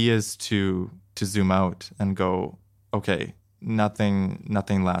the key is to zoom out and go, okay,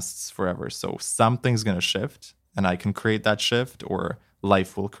 nothing lasts forever. So something's going to shift, and I can create that shift, or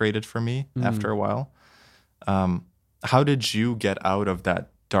life will create it for me after a while. How did you get out of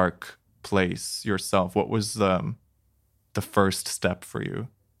that dark place yourself? What was the first step for you?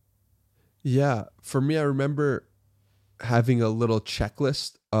 Yeah, for me, I remember having a little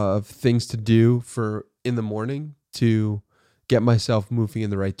checklist of things to do for in the morning to get myself moving in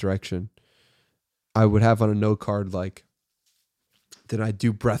the right direction. I would have on a note card like, did I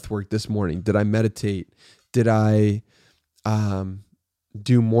do breath work this morning? Did I meditate? Did I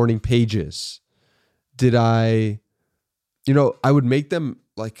do morning pages? Did I would make them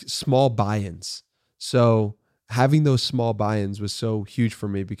like small buy-ins. So having those small buy-ins was so huge for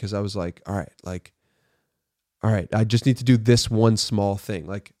me, because I was like, all right, I just need to do this one small thing.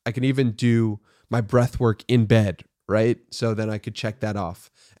 Like, I can even do my breath work in bed, right? So then I could check that off,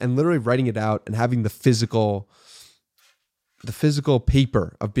 and literally writing it out and having the physical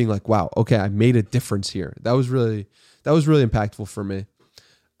paper of being like, wow, okay, I made a difference here. That was really impactful for me.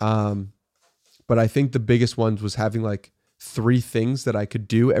 But I think the biggest ones was having like 3 things that I could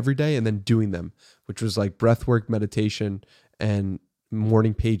do every day and then doing them, which was like breath work, meditation, and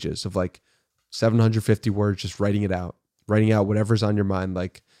morning pages of like 750 words, just writing out whatever's on your mind.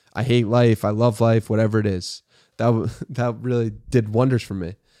 Like, I hate life, I love life, whatever it is. That really did wonders for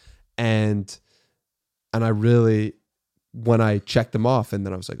me. And I really, when I checked them off, and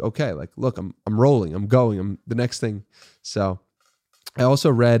then I was like, okay, like, look, I'm rolling, I'm going, I'm the next thing. So I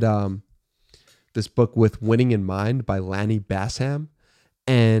also read this book With Winning in Mind by Lanny Bassham.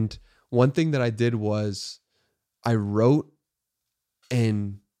 And one thing that I did was I wrote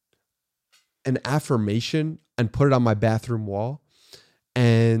an affirmation and put it on my bathroom wall.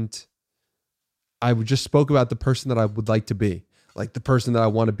 And I just spoke about the person that I would like to be. Like, the person that I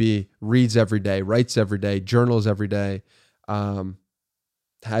want to be reads every day, writes every day, journals every day,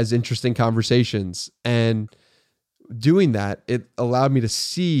 has interesting conversations. And doing that, it allowed me to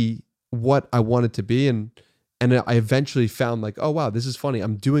see what I wanted to be. And I eventually found like, oh, wow, this is funny.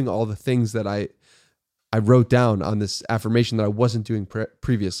 I'm doing all the things that I wrote down on this affirmation that I wasn't doing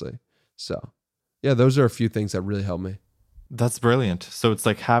previously. So yeah, those are a few things that really helped me. That's brilliant. So it's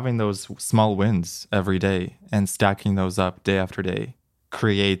like having those small wins every day and stacking those up day after day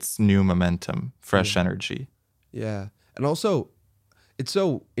creates new momentum, fresh energy. Yeah. And also, it's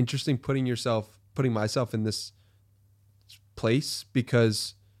so interesting putting myself in this place,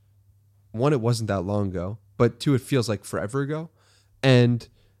 because 1, it wasn't that long ago, but 2, it feels like forever ago. And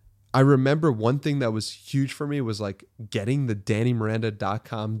I remember one thing that was huge for me was like getting the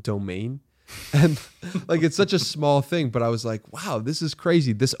DannyMiranda.com domain. And like, it's such a small thing, but I was like, wow, this is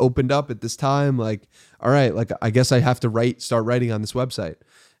crazy. This opened up at this time. Like, all right, like, I guess I have to start writing on this website.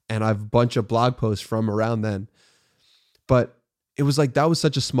 And I have a bunch of blog posts from around then. But it was like that was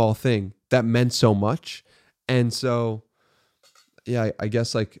such a small thing that meant so much. And so, yeah, I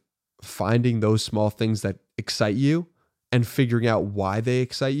guess like finding those small things that excite you and figuring out why they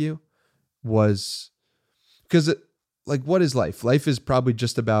excite you was because like what is life? Life is probably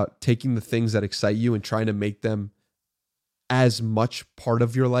just about taking the things that excite you and trying to make them as much part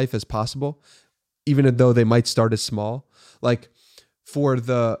of your life as possible, even though they might start as small. Like for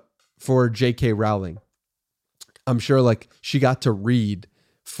J.K. Rowling, I'm sure like she got to read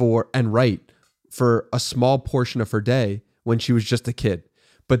and write for a small portion of her day when she was just a kid.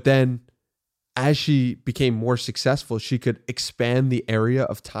 But then as she became more successful, she could expand the area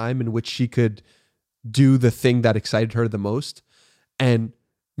of time in which she could do the thing that excited her the most. And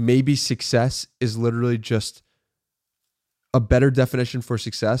maybe success is literally just a better definition for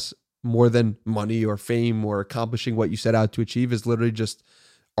success, more than money or fame or accomplishing what you set out to achieve, is literally just,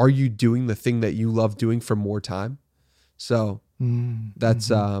 are you doing the thing that you love doing for more time? So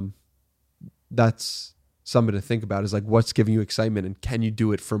that's something to think about, is like, what's giving you excitement and can you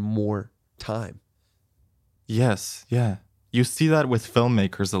do it for more time? Yes, yeah. You see that with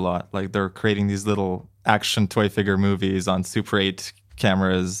filmmakers a lot. Like they're creating these little action toy figure movies on Super 8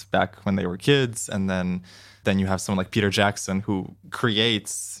 cameras back when they were kids. And then you have someone like Peter Jackson who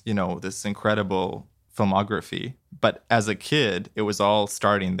creates, this incredible filmography. But as a kid, it was all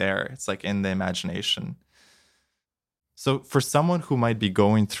starting there. It's like in the imagination. So for someone who might be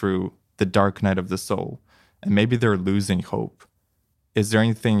going through the dark night of the soul, and maybe they're losing hope, is there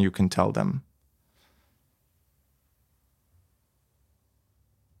anything you can tell them?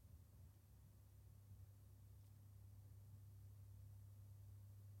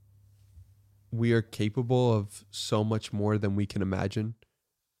 We are capable of so much more than we can imagine,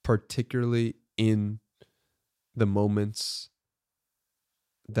 particularly in the moments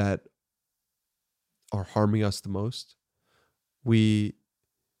that are harming us the most.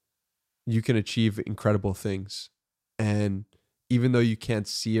 You can achieve incredible things. And even though you can't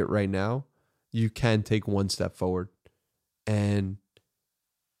see it right now, you can take one step forward. And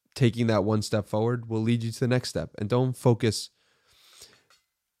taking that one step forward will lead you to the next step. And don't focus.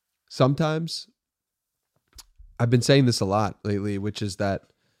 Sometimes, I've been saying this a lot lately, which is that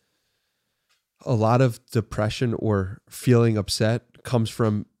a lot of depression or feeling upset comes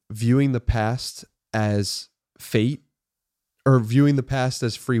from viewing the past as fate, or viewing the past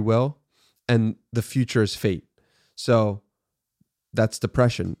as free will and the future as fate. So that's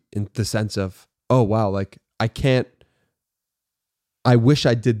depression in the sense of, oh, wow, like I wish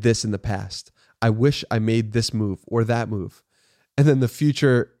I did this in the past. I wish I made this move or that move. And then the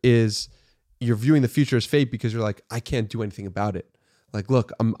future is, you're viewing the future as fate because you're like, I can't do anything about it. Like,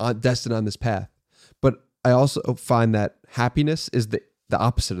 look, I'm destined on this path. But I also find that happiness is the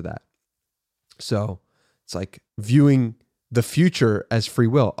opposite of that. So it's like viewing the future as free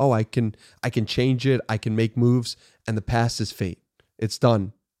will. Oh, I can change it. I can make moves, and the past is fate. It's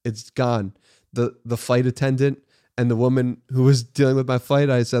done. It's gone. The flight attendant and the woman who was dealing with my flight,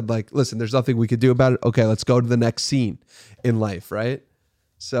 I said like, listen, there's nothing we could do about it. Okay, let's go to the next scene in life, right?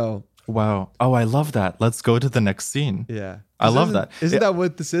 So wow. Oh, I love that. Let's go to the next scene. yeah, I love that. Isn't that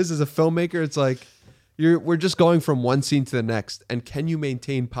what this is? As a filmmaker, it's like we're just going from one scene to the next. And can you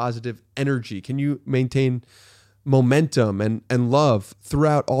maintain positive energy? Can you maintain momentum and love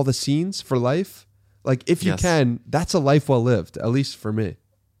throughout all the scenes for life? Like if you can, that's a life well lived, at least for me.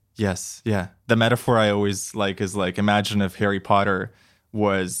 Yes, yeah. The metaphor I always like is like, imagine if Harry Potter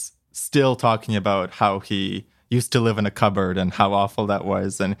was still talking about how he used to live in a cupboard and how awful that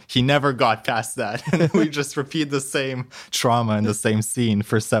was, and he never got past that. And we just repeat the same trauma in the same scene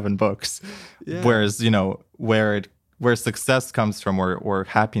for 7 books. Yeah. Whereas, where success comes from, or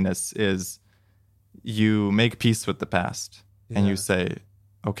happiness is, you make peace with the past and you say,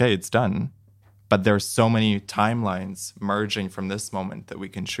 okay, it's done. But there's so many timelines merging from this moment that we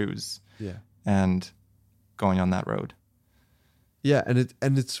can choose. Yeah. And going on that road. Yeah.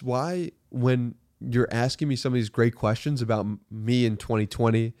 And it's why when you're asking me some of these great questions about me in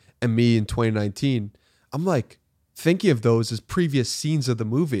 2020 and me in 2019, I'm like thinking of those as previous scenes of the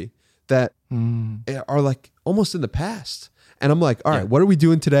movie that are like almost in the past. And I'm like, all right, what are we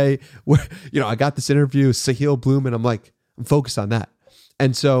doing today? Where, I got this interview with Sahil Bloom, and I'm like, I'm focused on that.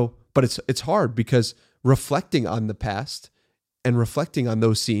 And so, but it's hard because reflecting on the past and reflecting on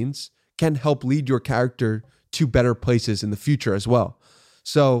those scenes can help lead your character to better places in the future as well.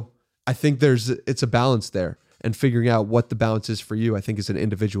 So I think it's a balance there, and figuring out what the balance is for you, I think, is an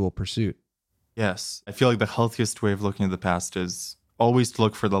individual pursuit. Yes. I feel like the healthiest way of looking at the past is always to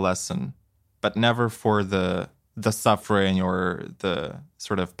look for the lesson, but never for the the suffering or the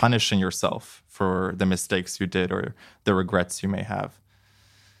sort of punishing yourself for the mistakes you did or the regrets you may have.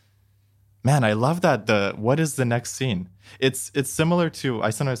 Man, I love that. What is the next scene? It's similar to, I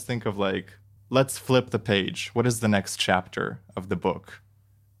sometimes think of like, let's flip the page. What is the next chapter of the book?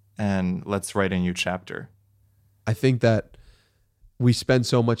 And let's write a new chapter. I think that we spend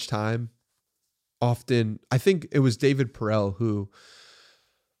so much time often. I think it was David Perel who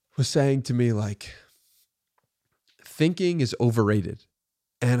was saying to me, like, thinking is overrated.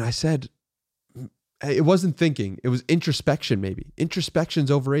 And I said, it wasn't thinking, it was introspection. Maybe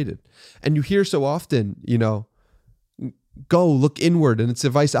introspection's overrated. And you hear so often, go look inward, and it's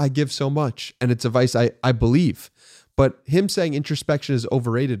advice I give so much, and it's advice I believe. But him saying introspection is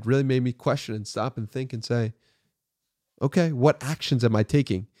overrated really made me question and stop and think and say, okay, what actions am I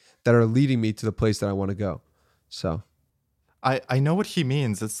taking that are leading me to the place that I want to go? So I know what he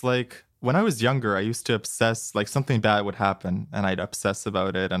means. It's like when I was younger, I used to obsess, like something bad would happen and I'd obsess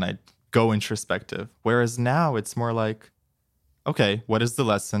about it and I'd go introspective. Whereas now it's more like, okay, what is the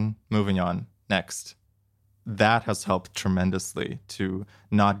lesson? Moving on. Next. That has helped tremendously to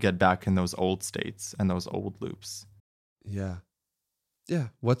not get back in those old states and those old loops. Yeah. Yeah.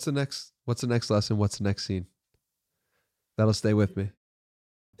 What's the next lesson? What's the next scene? That'll stay with me.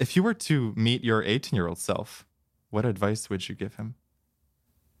 If you were to meet your 18-year-old self, what advice would you give him?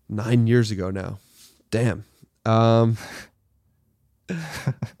 9 years ago now. Damn. I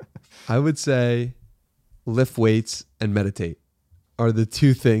would say lift weights and meditate are the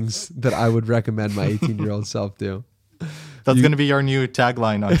two things that I would recommend my 18-year-old self do. That's going to be our new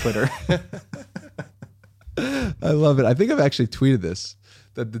tagline on Twitter. I love it. I think I've actually tweeted this,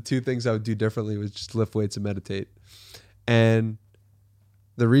 that the two things I would do differently was just lift weights and meditate. And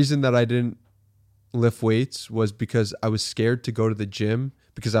the reason that I didn't lift weights was because I was scared to go to the gym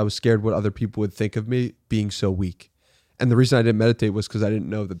because I was scared what other people would think of me being so weak. And the reason I didn't meditate was because I didn't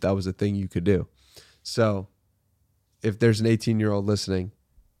know that that was a thing you could do. So if there's an 18-year-old listening,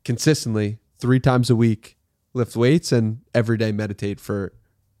 consistently 3 times a week, lift weights and every day meditate for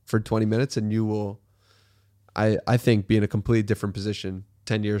 20 minutes and you will, I think, be in a completely different position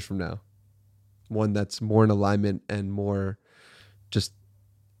 10 years from now. One that's more in alignment and more just,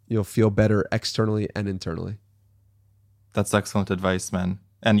 you'll feel better externally and internally. That's excellent advice, man.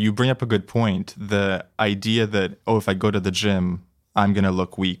 And you bring up a good point. The idea that, if I go to the gym, I'm going to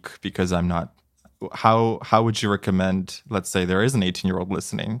look weak because I'm not. How would you recommend, let's say there is an 18-year-old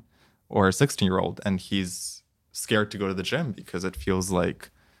listening or a 16-year-old and he's scared to go to the gym because it feels like,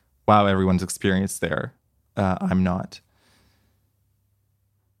 wow, everyone's experienced there. I'm not.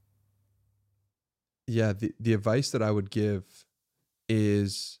 Yeah, the advice that I would give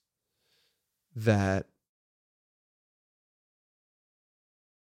is that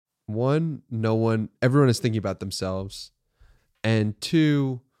one, everyone is thinking about themselves, and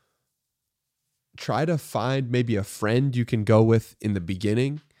 2, try to find maybe a friend you can go with in the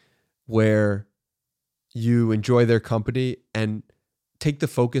beginning where you enjoy their company and take the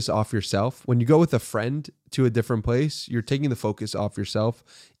focus off yourself. When you go with a friend to a different place, you're taking the focus off yourself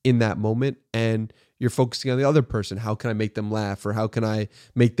in that moment and you're focusing on the other person. How can I make them laugh, or how can I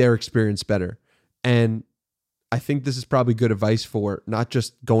make their experience better? And I think this is probably good advice for not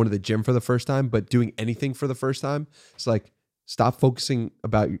just going to the gym for the first time, but doing anything for the first time. It's like, stop focusing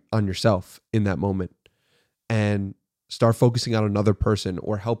on yourself in that moment and start focusing on another person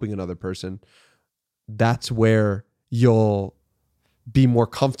or helping another person. That's where you'll be more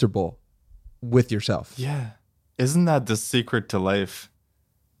comfortable with yourself. Yeah. Isn't that the secret to life?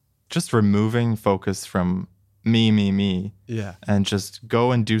 Just removing focus from me. Yeah. And just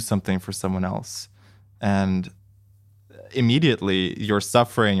go and do something for someone else. And immediately your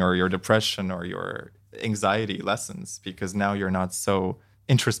suffering or your depression or your anxiety lessens because now you're not so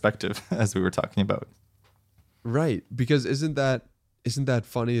introspective as we were talking about. Right. Because isn't that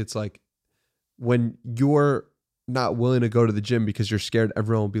funny? It's like when you're not willing to go to the gym because you're scared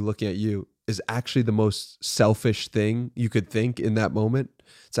everyone will be looking at you is actually the most selfish thing you could think in that moment.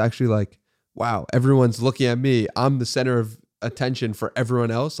 It's actually like, wow, everyone's looking at me. I'm the center of attention for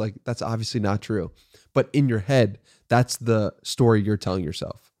everyone else. Like, that's obviously not true. But in your head, that's the story you're telling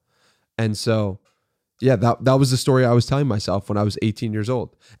yourself. And so, yeah, that was the story I was telling myself when I was 18 years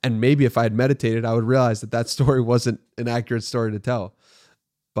old. And maybe if I had meditated, I would realize that story wasn't an accurate story to tell.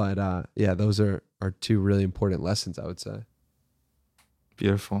 But yeah, those are 2 really important lessons, I would say.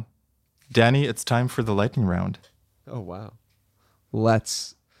 Beautiful. Danny, it's time for the lightning round. Oh, wow.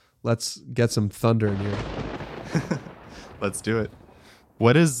 Let's get some thunder in here. Let's do it.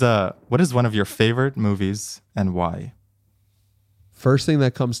 What is one of your favorite movies and why? First thing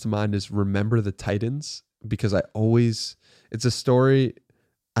that comes to mind is Remember the Titans. because it's a story.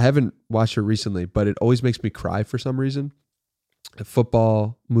 I haven't watched it recently, but it always makes me cry for some reason. A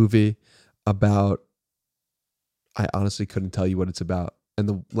football movie about, I honestly couldn't tell you what it's about. And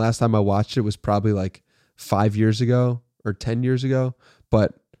the last time I watched it was probably like 5 years ago or 10 years ago,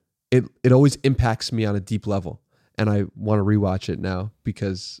 but it always impacts me on a deep level. And I want to rewatch it now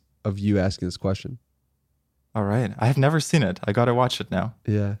because of you asking this question. All right. I have never seen it. I got to watch it now.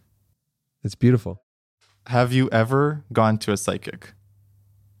 Yeah. It's beautiful. Have you ever gone to a psychic?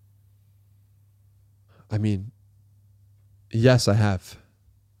 I mean, yes, I have.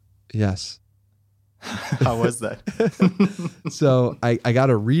 Yes. How was that? So I got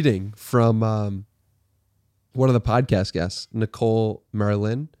a reading from one of the podcast guests, Nicole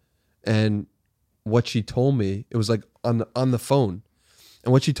Marilyn, and what she told me, it was like on the phone,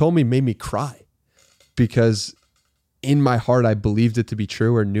 and what she told me made me cry because in my heart I believed it to be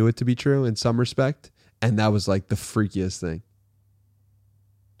true or knew it to be true in some respect, and that was like the freakiest thing.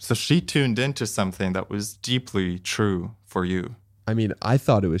 So she tuned into something that was deeply true for you. I mean, I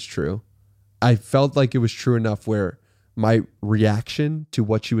thought it was true. I felt like it was true enough where my reaction to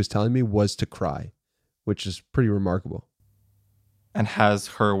what she was telling me was to cry, which is pretty remarkable. And has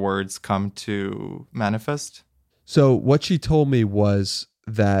her words come to manifest? So what she told me was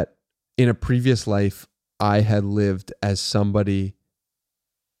that in a previous life, I had lived as somebody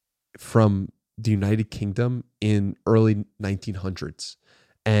from the United Kingdom in early 1900s.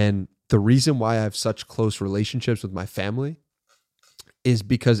 And the reason why I have such close relationships with my family is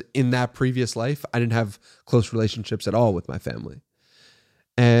because in that previous life, I didn't have close relationships at all with my family.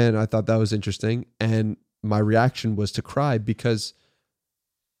 And I thought that was interesting. And my reaction was to cry because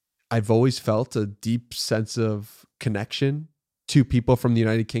I've always felt a deep sense of connection to people from the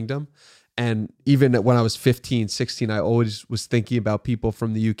United Kingdom. And even when I was 15, 16, I always was thinking about people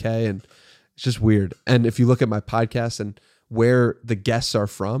from the UK, and it's just weird. And if you look at my podcast and where the guests are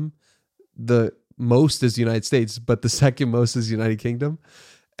from, the most is the United States, but the second most is the United Kingdom.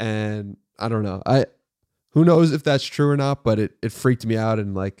 And I don't know. Who knows if that's true or not, but it freaked me out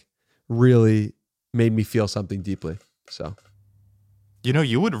and like really made me feel something deeply. So, you know,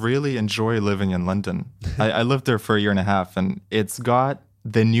 you would really enjoy living in London. I lived there for a year and a half, and it's got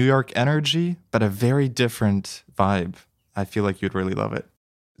the New York energy, but a very different vibe. I feel like you'd really love it.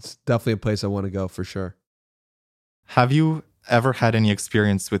 It's definitely a place I want to go for sure. Have you ever had any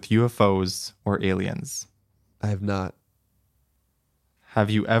experience with UFOs or aliens? I have not. Have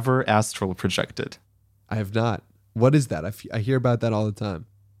you ever astral projected? I have not. What is that? I hear about that all the time.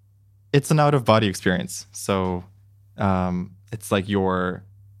 It's an out-of-body experience. So it's like your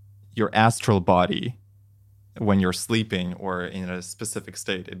astral body, when you're sleeping or in a specific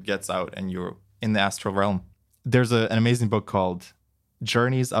state, it gets out and you're in the astral realm. There's an amazing book called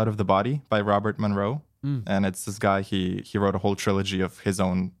Journeys Out of the Body by Robert Monroe. And it's this guy, he wrote a whole trilogy of his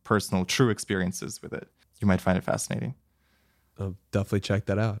own personal true experiences with it. You might find it fascinating. I'll definitely check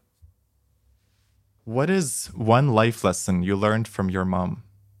that out. What is one life lesson you learned from your mom?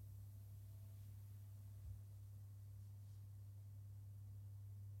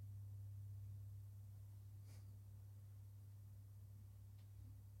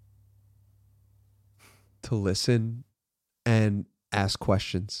 To listen and ask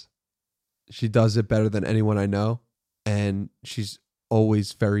questions. She does it better than anyone I know. And she's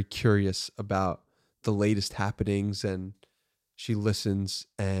always very curious about the latest happenings, and she listens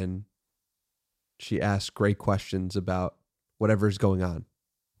and she asks great questions about whatever's going on.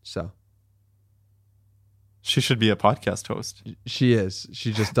 So She should be a podcast host. she is.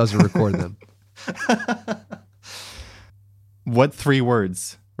 She just doesn't record them. What 3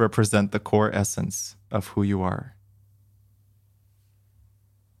 words represent the core essence of who you are?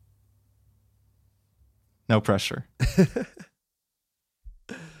 No pressure.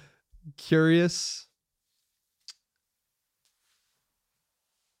 Curious,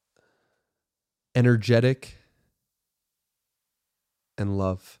 energetic, and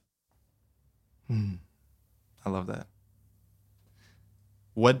love. I love that.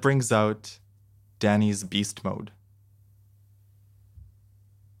 What brings out Danny's beast mode?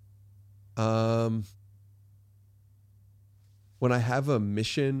 When I have a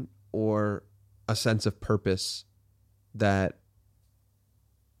mission or a sense of purpose that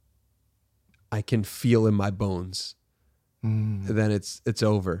I can feel in my bones, then it's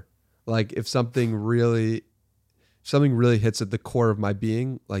over. Like if something really hits at the core of my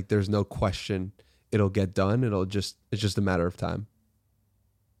being, like there's no question it'll get done. It's just a matter of time.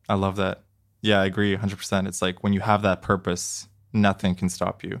 I love that. Yeah, I agree 100%. It's like when you have that purpose, nothing can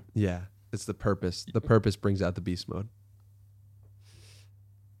stop you. Yeah, it's the purpose. The purpose brings out the beast mode.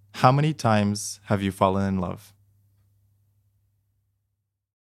 How many times have you fallen in love?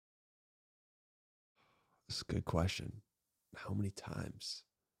 That's a good question. How many times?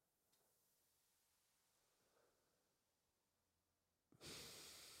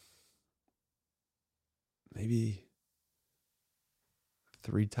 Maybe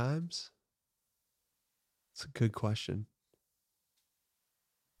 3 times? It's a good question.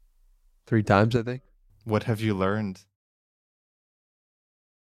 3 times, I think. What have you learned?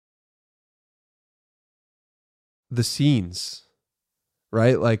 The scenes,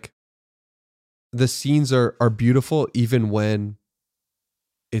 right? Like the scenes are beautiful even when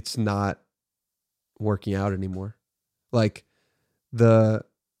it's not working out anymore. Like the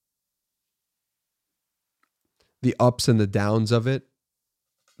the ups and the downs of it.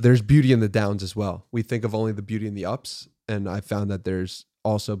 There's beauty in the downs as well. We think of only the beauty in the ups, and I found that there's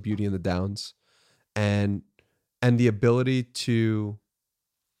also beauty in the downs, and the ability to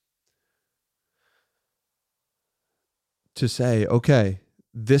say, okay,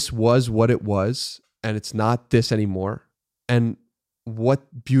 this was what it was, and it's not this anymore. And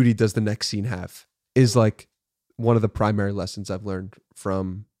what beauty does the next scene have is like one of the primary lessons I've learned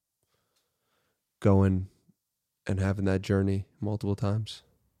from going and having that journey multiple times.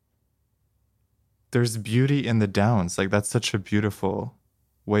 There's beauty in the downs. Like, that's such a beautiful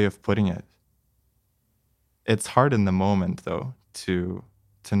way of putting it. It's hard in the moment, though, to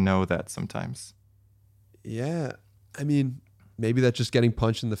know that sometimes. Yeah. I mean, maybe that's just getting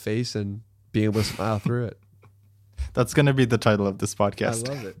punched in the face and being able to smile through it. That's going to be the title of this podcast.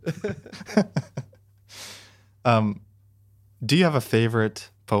 I love it. Do you have a favorite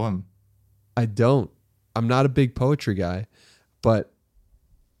poem? I don't. I'm not a big poetry guy, but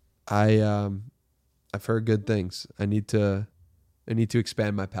I've heard good things. I need to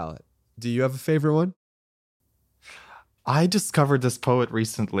expand my palette. Do you have a favorite one? I discovered this poet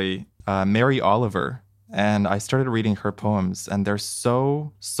recently, Mary Oliver, and I started reading her poems, and they're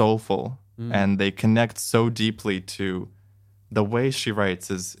so soulful, and they connect so deeply to the way she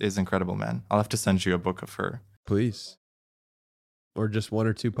writes is incredible, man. I'll have to send you a book of her. Please. Or just 1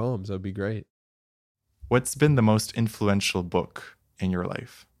 or 2 poems. That'd be great. What's been the most influential book in your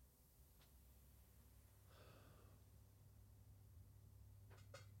life?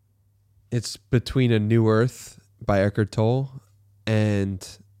 It's Between a New Earth by Eckhart Tolle and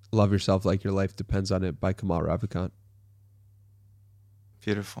Love Yourself Like Your Life Depends on It by Kamal Ravikant.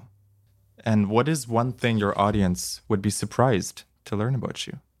 Beautiful. And what is one thing your audience would be surprised to learn about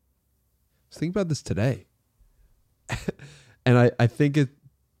you? I was thinking about this today. And I think it,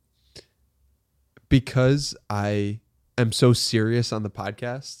 because I am so serious on the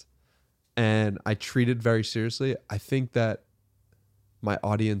podcast and I treat it very seriously, I think that my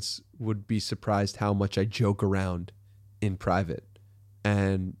audience would be surprised how much I joke around in private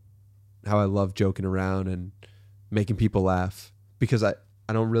and how I love joking around and making people laugh, because I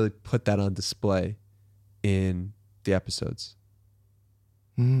don't really put that on display in the episodes.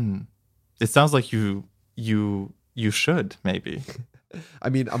 It sounds like you should, maybe. I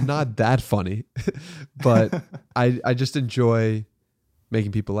mean, I'm not that funny, but I just enjoy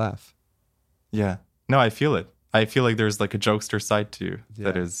making people laugh. Yeah. No, I feel it. I feel like there's like a jokester side to you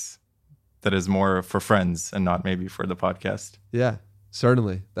that is more for friends and not maybe for the podcast. Yeah,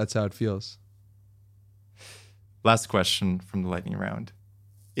 certainly. That's how it feels. Last question from the lightning round.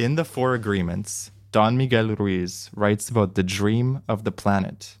 In the 4 Agreements, Don Miguel Ruiz writes about the dream of the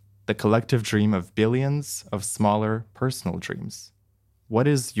planet, the collective dream of billions of smaller personal dreams. What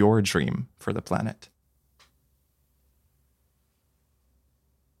is your dream for the planet?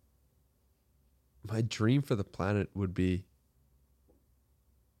 My dream for the planet would be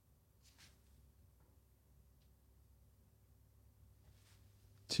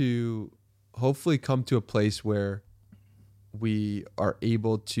to hopefully come to a place where we are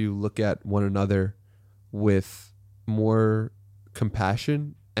able to look at one another with more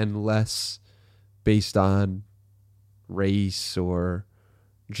compassion and less based on race or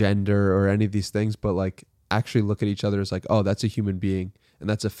gender or any of these things, but like actually look at each other as like, oh, that's a human being and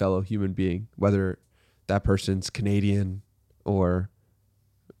that's a fellow human being, whether that person's Canadian or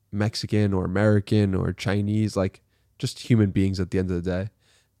Mexican or American or Chinese, like just human beings at the end of the day.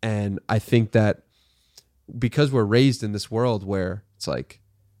 And I think that because we're raised in this world where it's like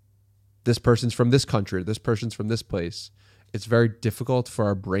this person's from this country, this person's from this place, it's very difficult for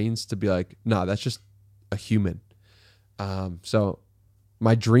our brains to be like, nah, that's just a human. So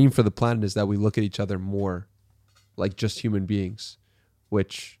my dream for the planet is that we look at each other more like just human beings,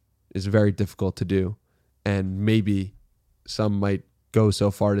 which is very difficult to do. And maybe some might go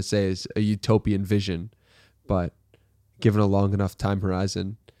so far to say is a utopian vision, but given a long enough time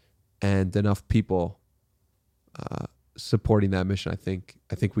horizon, and enough people supporting that mission, I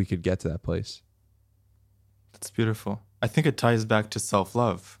think we could get to that place. That's beautiful. I think it ties back to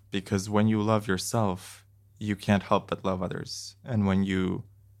self-love, because when you love yourself, you can't help but love others. And when you,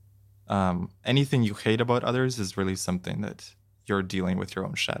 anything you hate about others is really something that you're dealing with your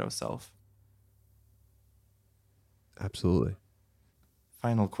own shadow self. Absolutely.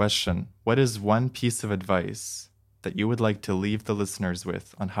 Final question. What is one piece of advice that you would like to leave the listeners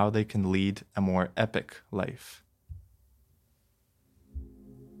with on how they can lead a more epic life?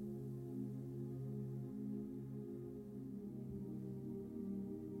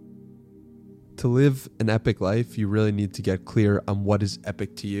 To live an epic life, you really need to get clear on what is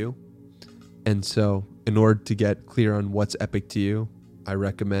epic to you. And so, in order to get clear on what's epic to you, I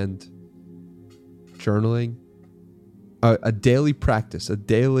recommend journaling, a daily practice, a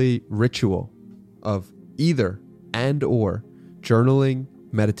daily ritual of either and or journaling,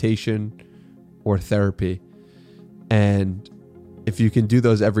 meditation, or therapy. And if you can do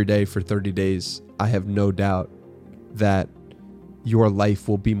those every day for 30 days, I have no doubt that your life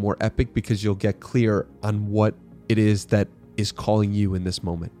will be more epic, because you'll get clear on what it is that is calling you in this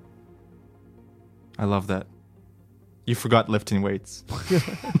moment. I love that. You forgot lifting weights.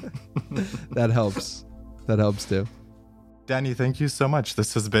 That helps. That helps too. Danny, thank you so much.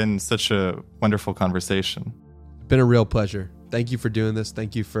 This has been such a wonderful conversation. Been a real pleasure. Thank you for doing this.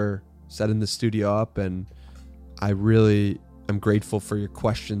 Thank you for setting the studio up. And I really am grateful for your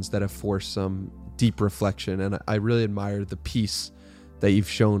questions that have forced some deep reflection. And I really admire the peace that you've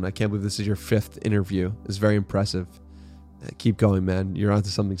shown. I can't believe this is your 5th interview. It's very impressive. Keep going, man. You're onto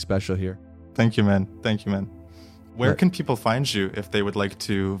something special here. Thank you, man. Thank you, man. Where can people find you if they would like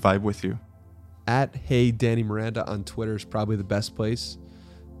to vibe with you? At Hey Danny Miranda on Twitter is probably the best place,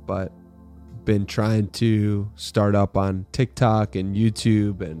 but been trying to start up on TikTok and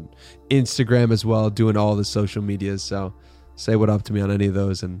YouTube and Instagram as well, doing all the social medias. So say what up to me on any of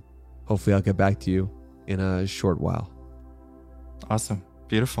those, and hopefully I'll get back to you in a short while. Awesome.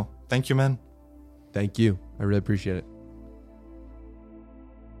 Beautiful. Thank you, man. Thank you. I really appreciate it.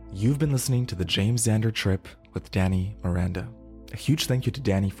 You've been listening to the James Xander Trip with Danny Miranda. A huge thank you to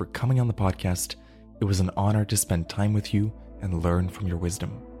Danny for coming on the podcast. It was an honor to spend time with you and learn from your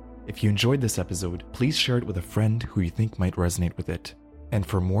wisdom. If you enjoyed this episode, please share it with a friend who you think might resonate with it. And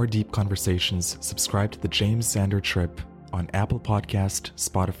for more deep conversations, subscribe to the James Xander Trip on Apple Podcast,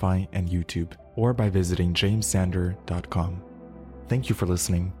 Spotify, and YouTube, or by visiting jamesxander.com. Thank you for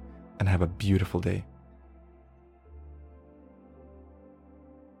listening, and have a beautiful day.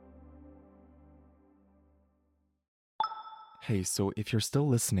 Hey, so if you're still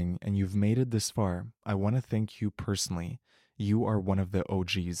listening and you've made it this far, I want to thank you personally. You are one of the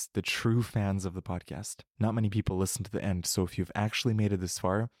OGs, the true fans of the podcast. Not many people listen to the end, so if you've actually made it this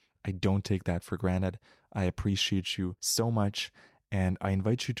far, I don't take that for granted. I appreciate you so much, and I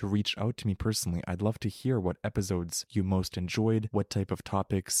invite you to reach out to me personally. I'd love to hear what episodes you most enjoyed, what type of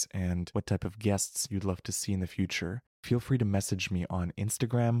topics, and what type of guests you'd love to see in the future. Feel free to message me on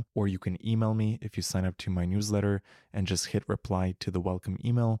Instagram, or you can email me if you sign up to my newsletter and just hit reply to the welcome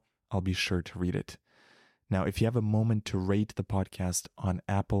email. I'll be sure to read it. Now, if you have a moment to rate the podcast on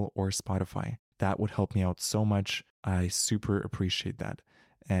Apple or Spotify, that would help me out so much. I super appreciate that.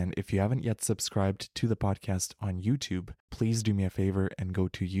 And if you haven't yet subscribed to the podcast on YouTube, please do me a favor and go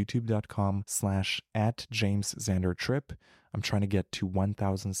to youtube.com/@JamesXanderTrip. I'm trying to get to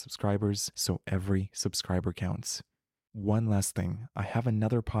 1,000 subscribers, so every subscriber counts. One last thing, I have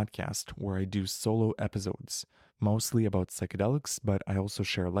another podcast where I do solo episodes, mostly about psychedelics, but I also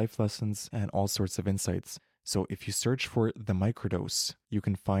share life lessons and all sorts of insights. So if you search for The Microdose, you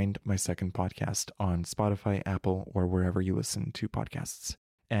can find my second podcast on Spotify, Apple, or wherever you listen to podcasts.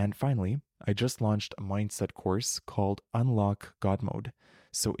 And finally, I just launched a mindset course called Unlock God Mode.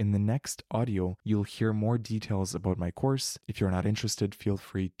 So in the next audio, you'll hear more details about my course. If you're not interested, feel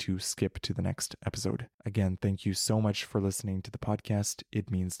free to skip to the next episode. Again, thank you so much for listening to the podcast.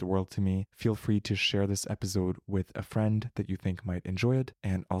 It means the world to me. Feel free to share this episode with a friend that you think might enjoy it,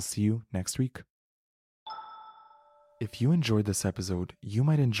 and I'll see you next week. If you enjoyed this episode, you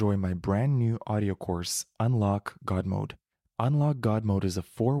might enjoy my brand new audio course, Unlock God Mode. Unlock God Mode is a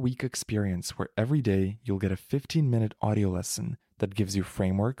 4-week experience where every day you'll get a 15-minute audio lesson that gives you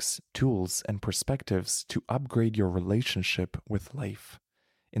frameworks, tools, and perspectives to upgrade your relationship with life.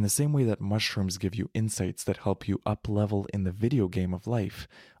 In the same way that mushrooms give you insights that help you up-level in the video game of life,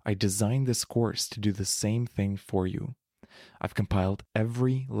 I designed this course to do the same thing for you. I've compiled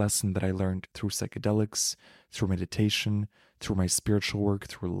every lesson that I learned through psychedelics, through meditation, through my spiritual work,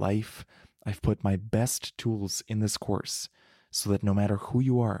 through life. I've put my best tools in this course so that no matter who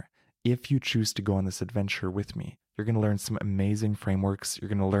you are, If you choose to go on this adventure with me, you're going to learn some amazing frameworks. You're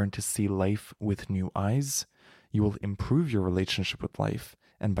going to learn to see life with new eyes. You will improve your relationship with life,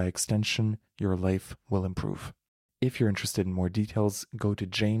 and by extension, your life will improve. If you're interested in more details, go to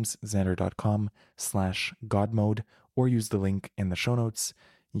jameszander.com/godmode or use the link in the show notes.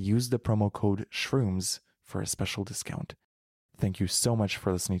 Use the promo code SHROOMS for a special discount. Thank you so much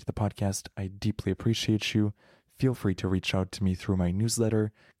for listening to the podcast. I deeply appreciate you. Feel free to reach out to me through my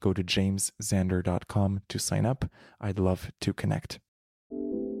newsletter. Go to jameszander.com to sign up. I'd love to connect.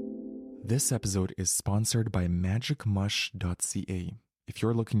 This episode is sponsored by magicmush.ca. If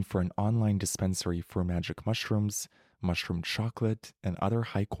you're looking for an online dispensary for magic mushrooms, mushroom chocolate, and other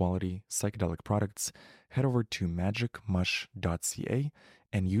high-quality psychedelic products, head over to magicmush.ca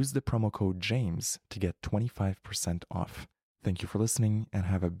and use the promo code JAMES to get 25% off. Thank you for listening and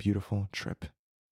have a beautiful trip.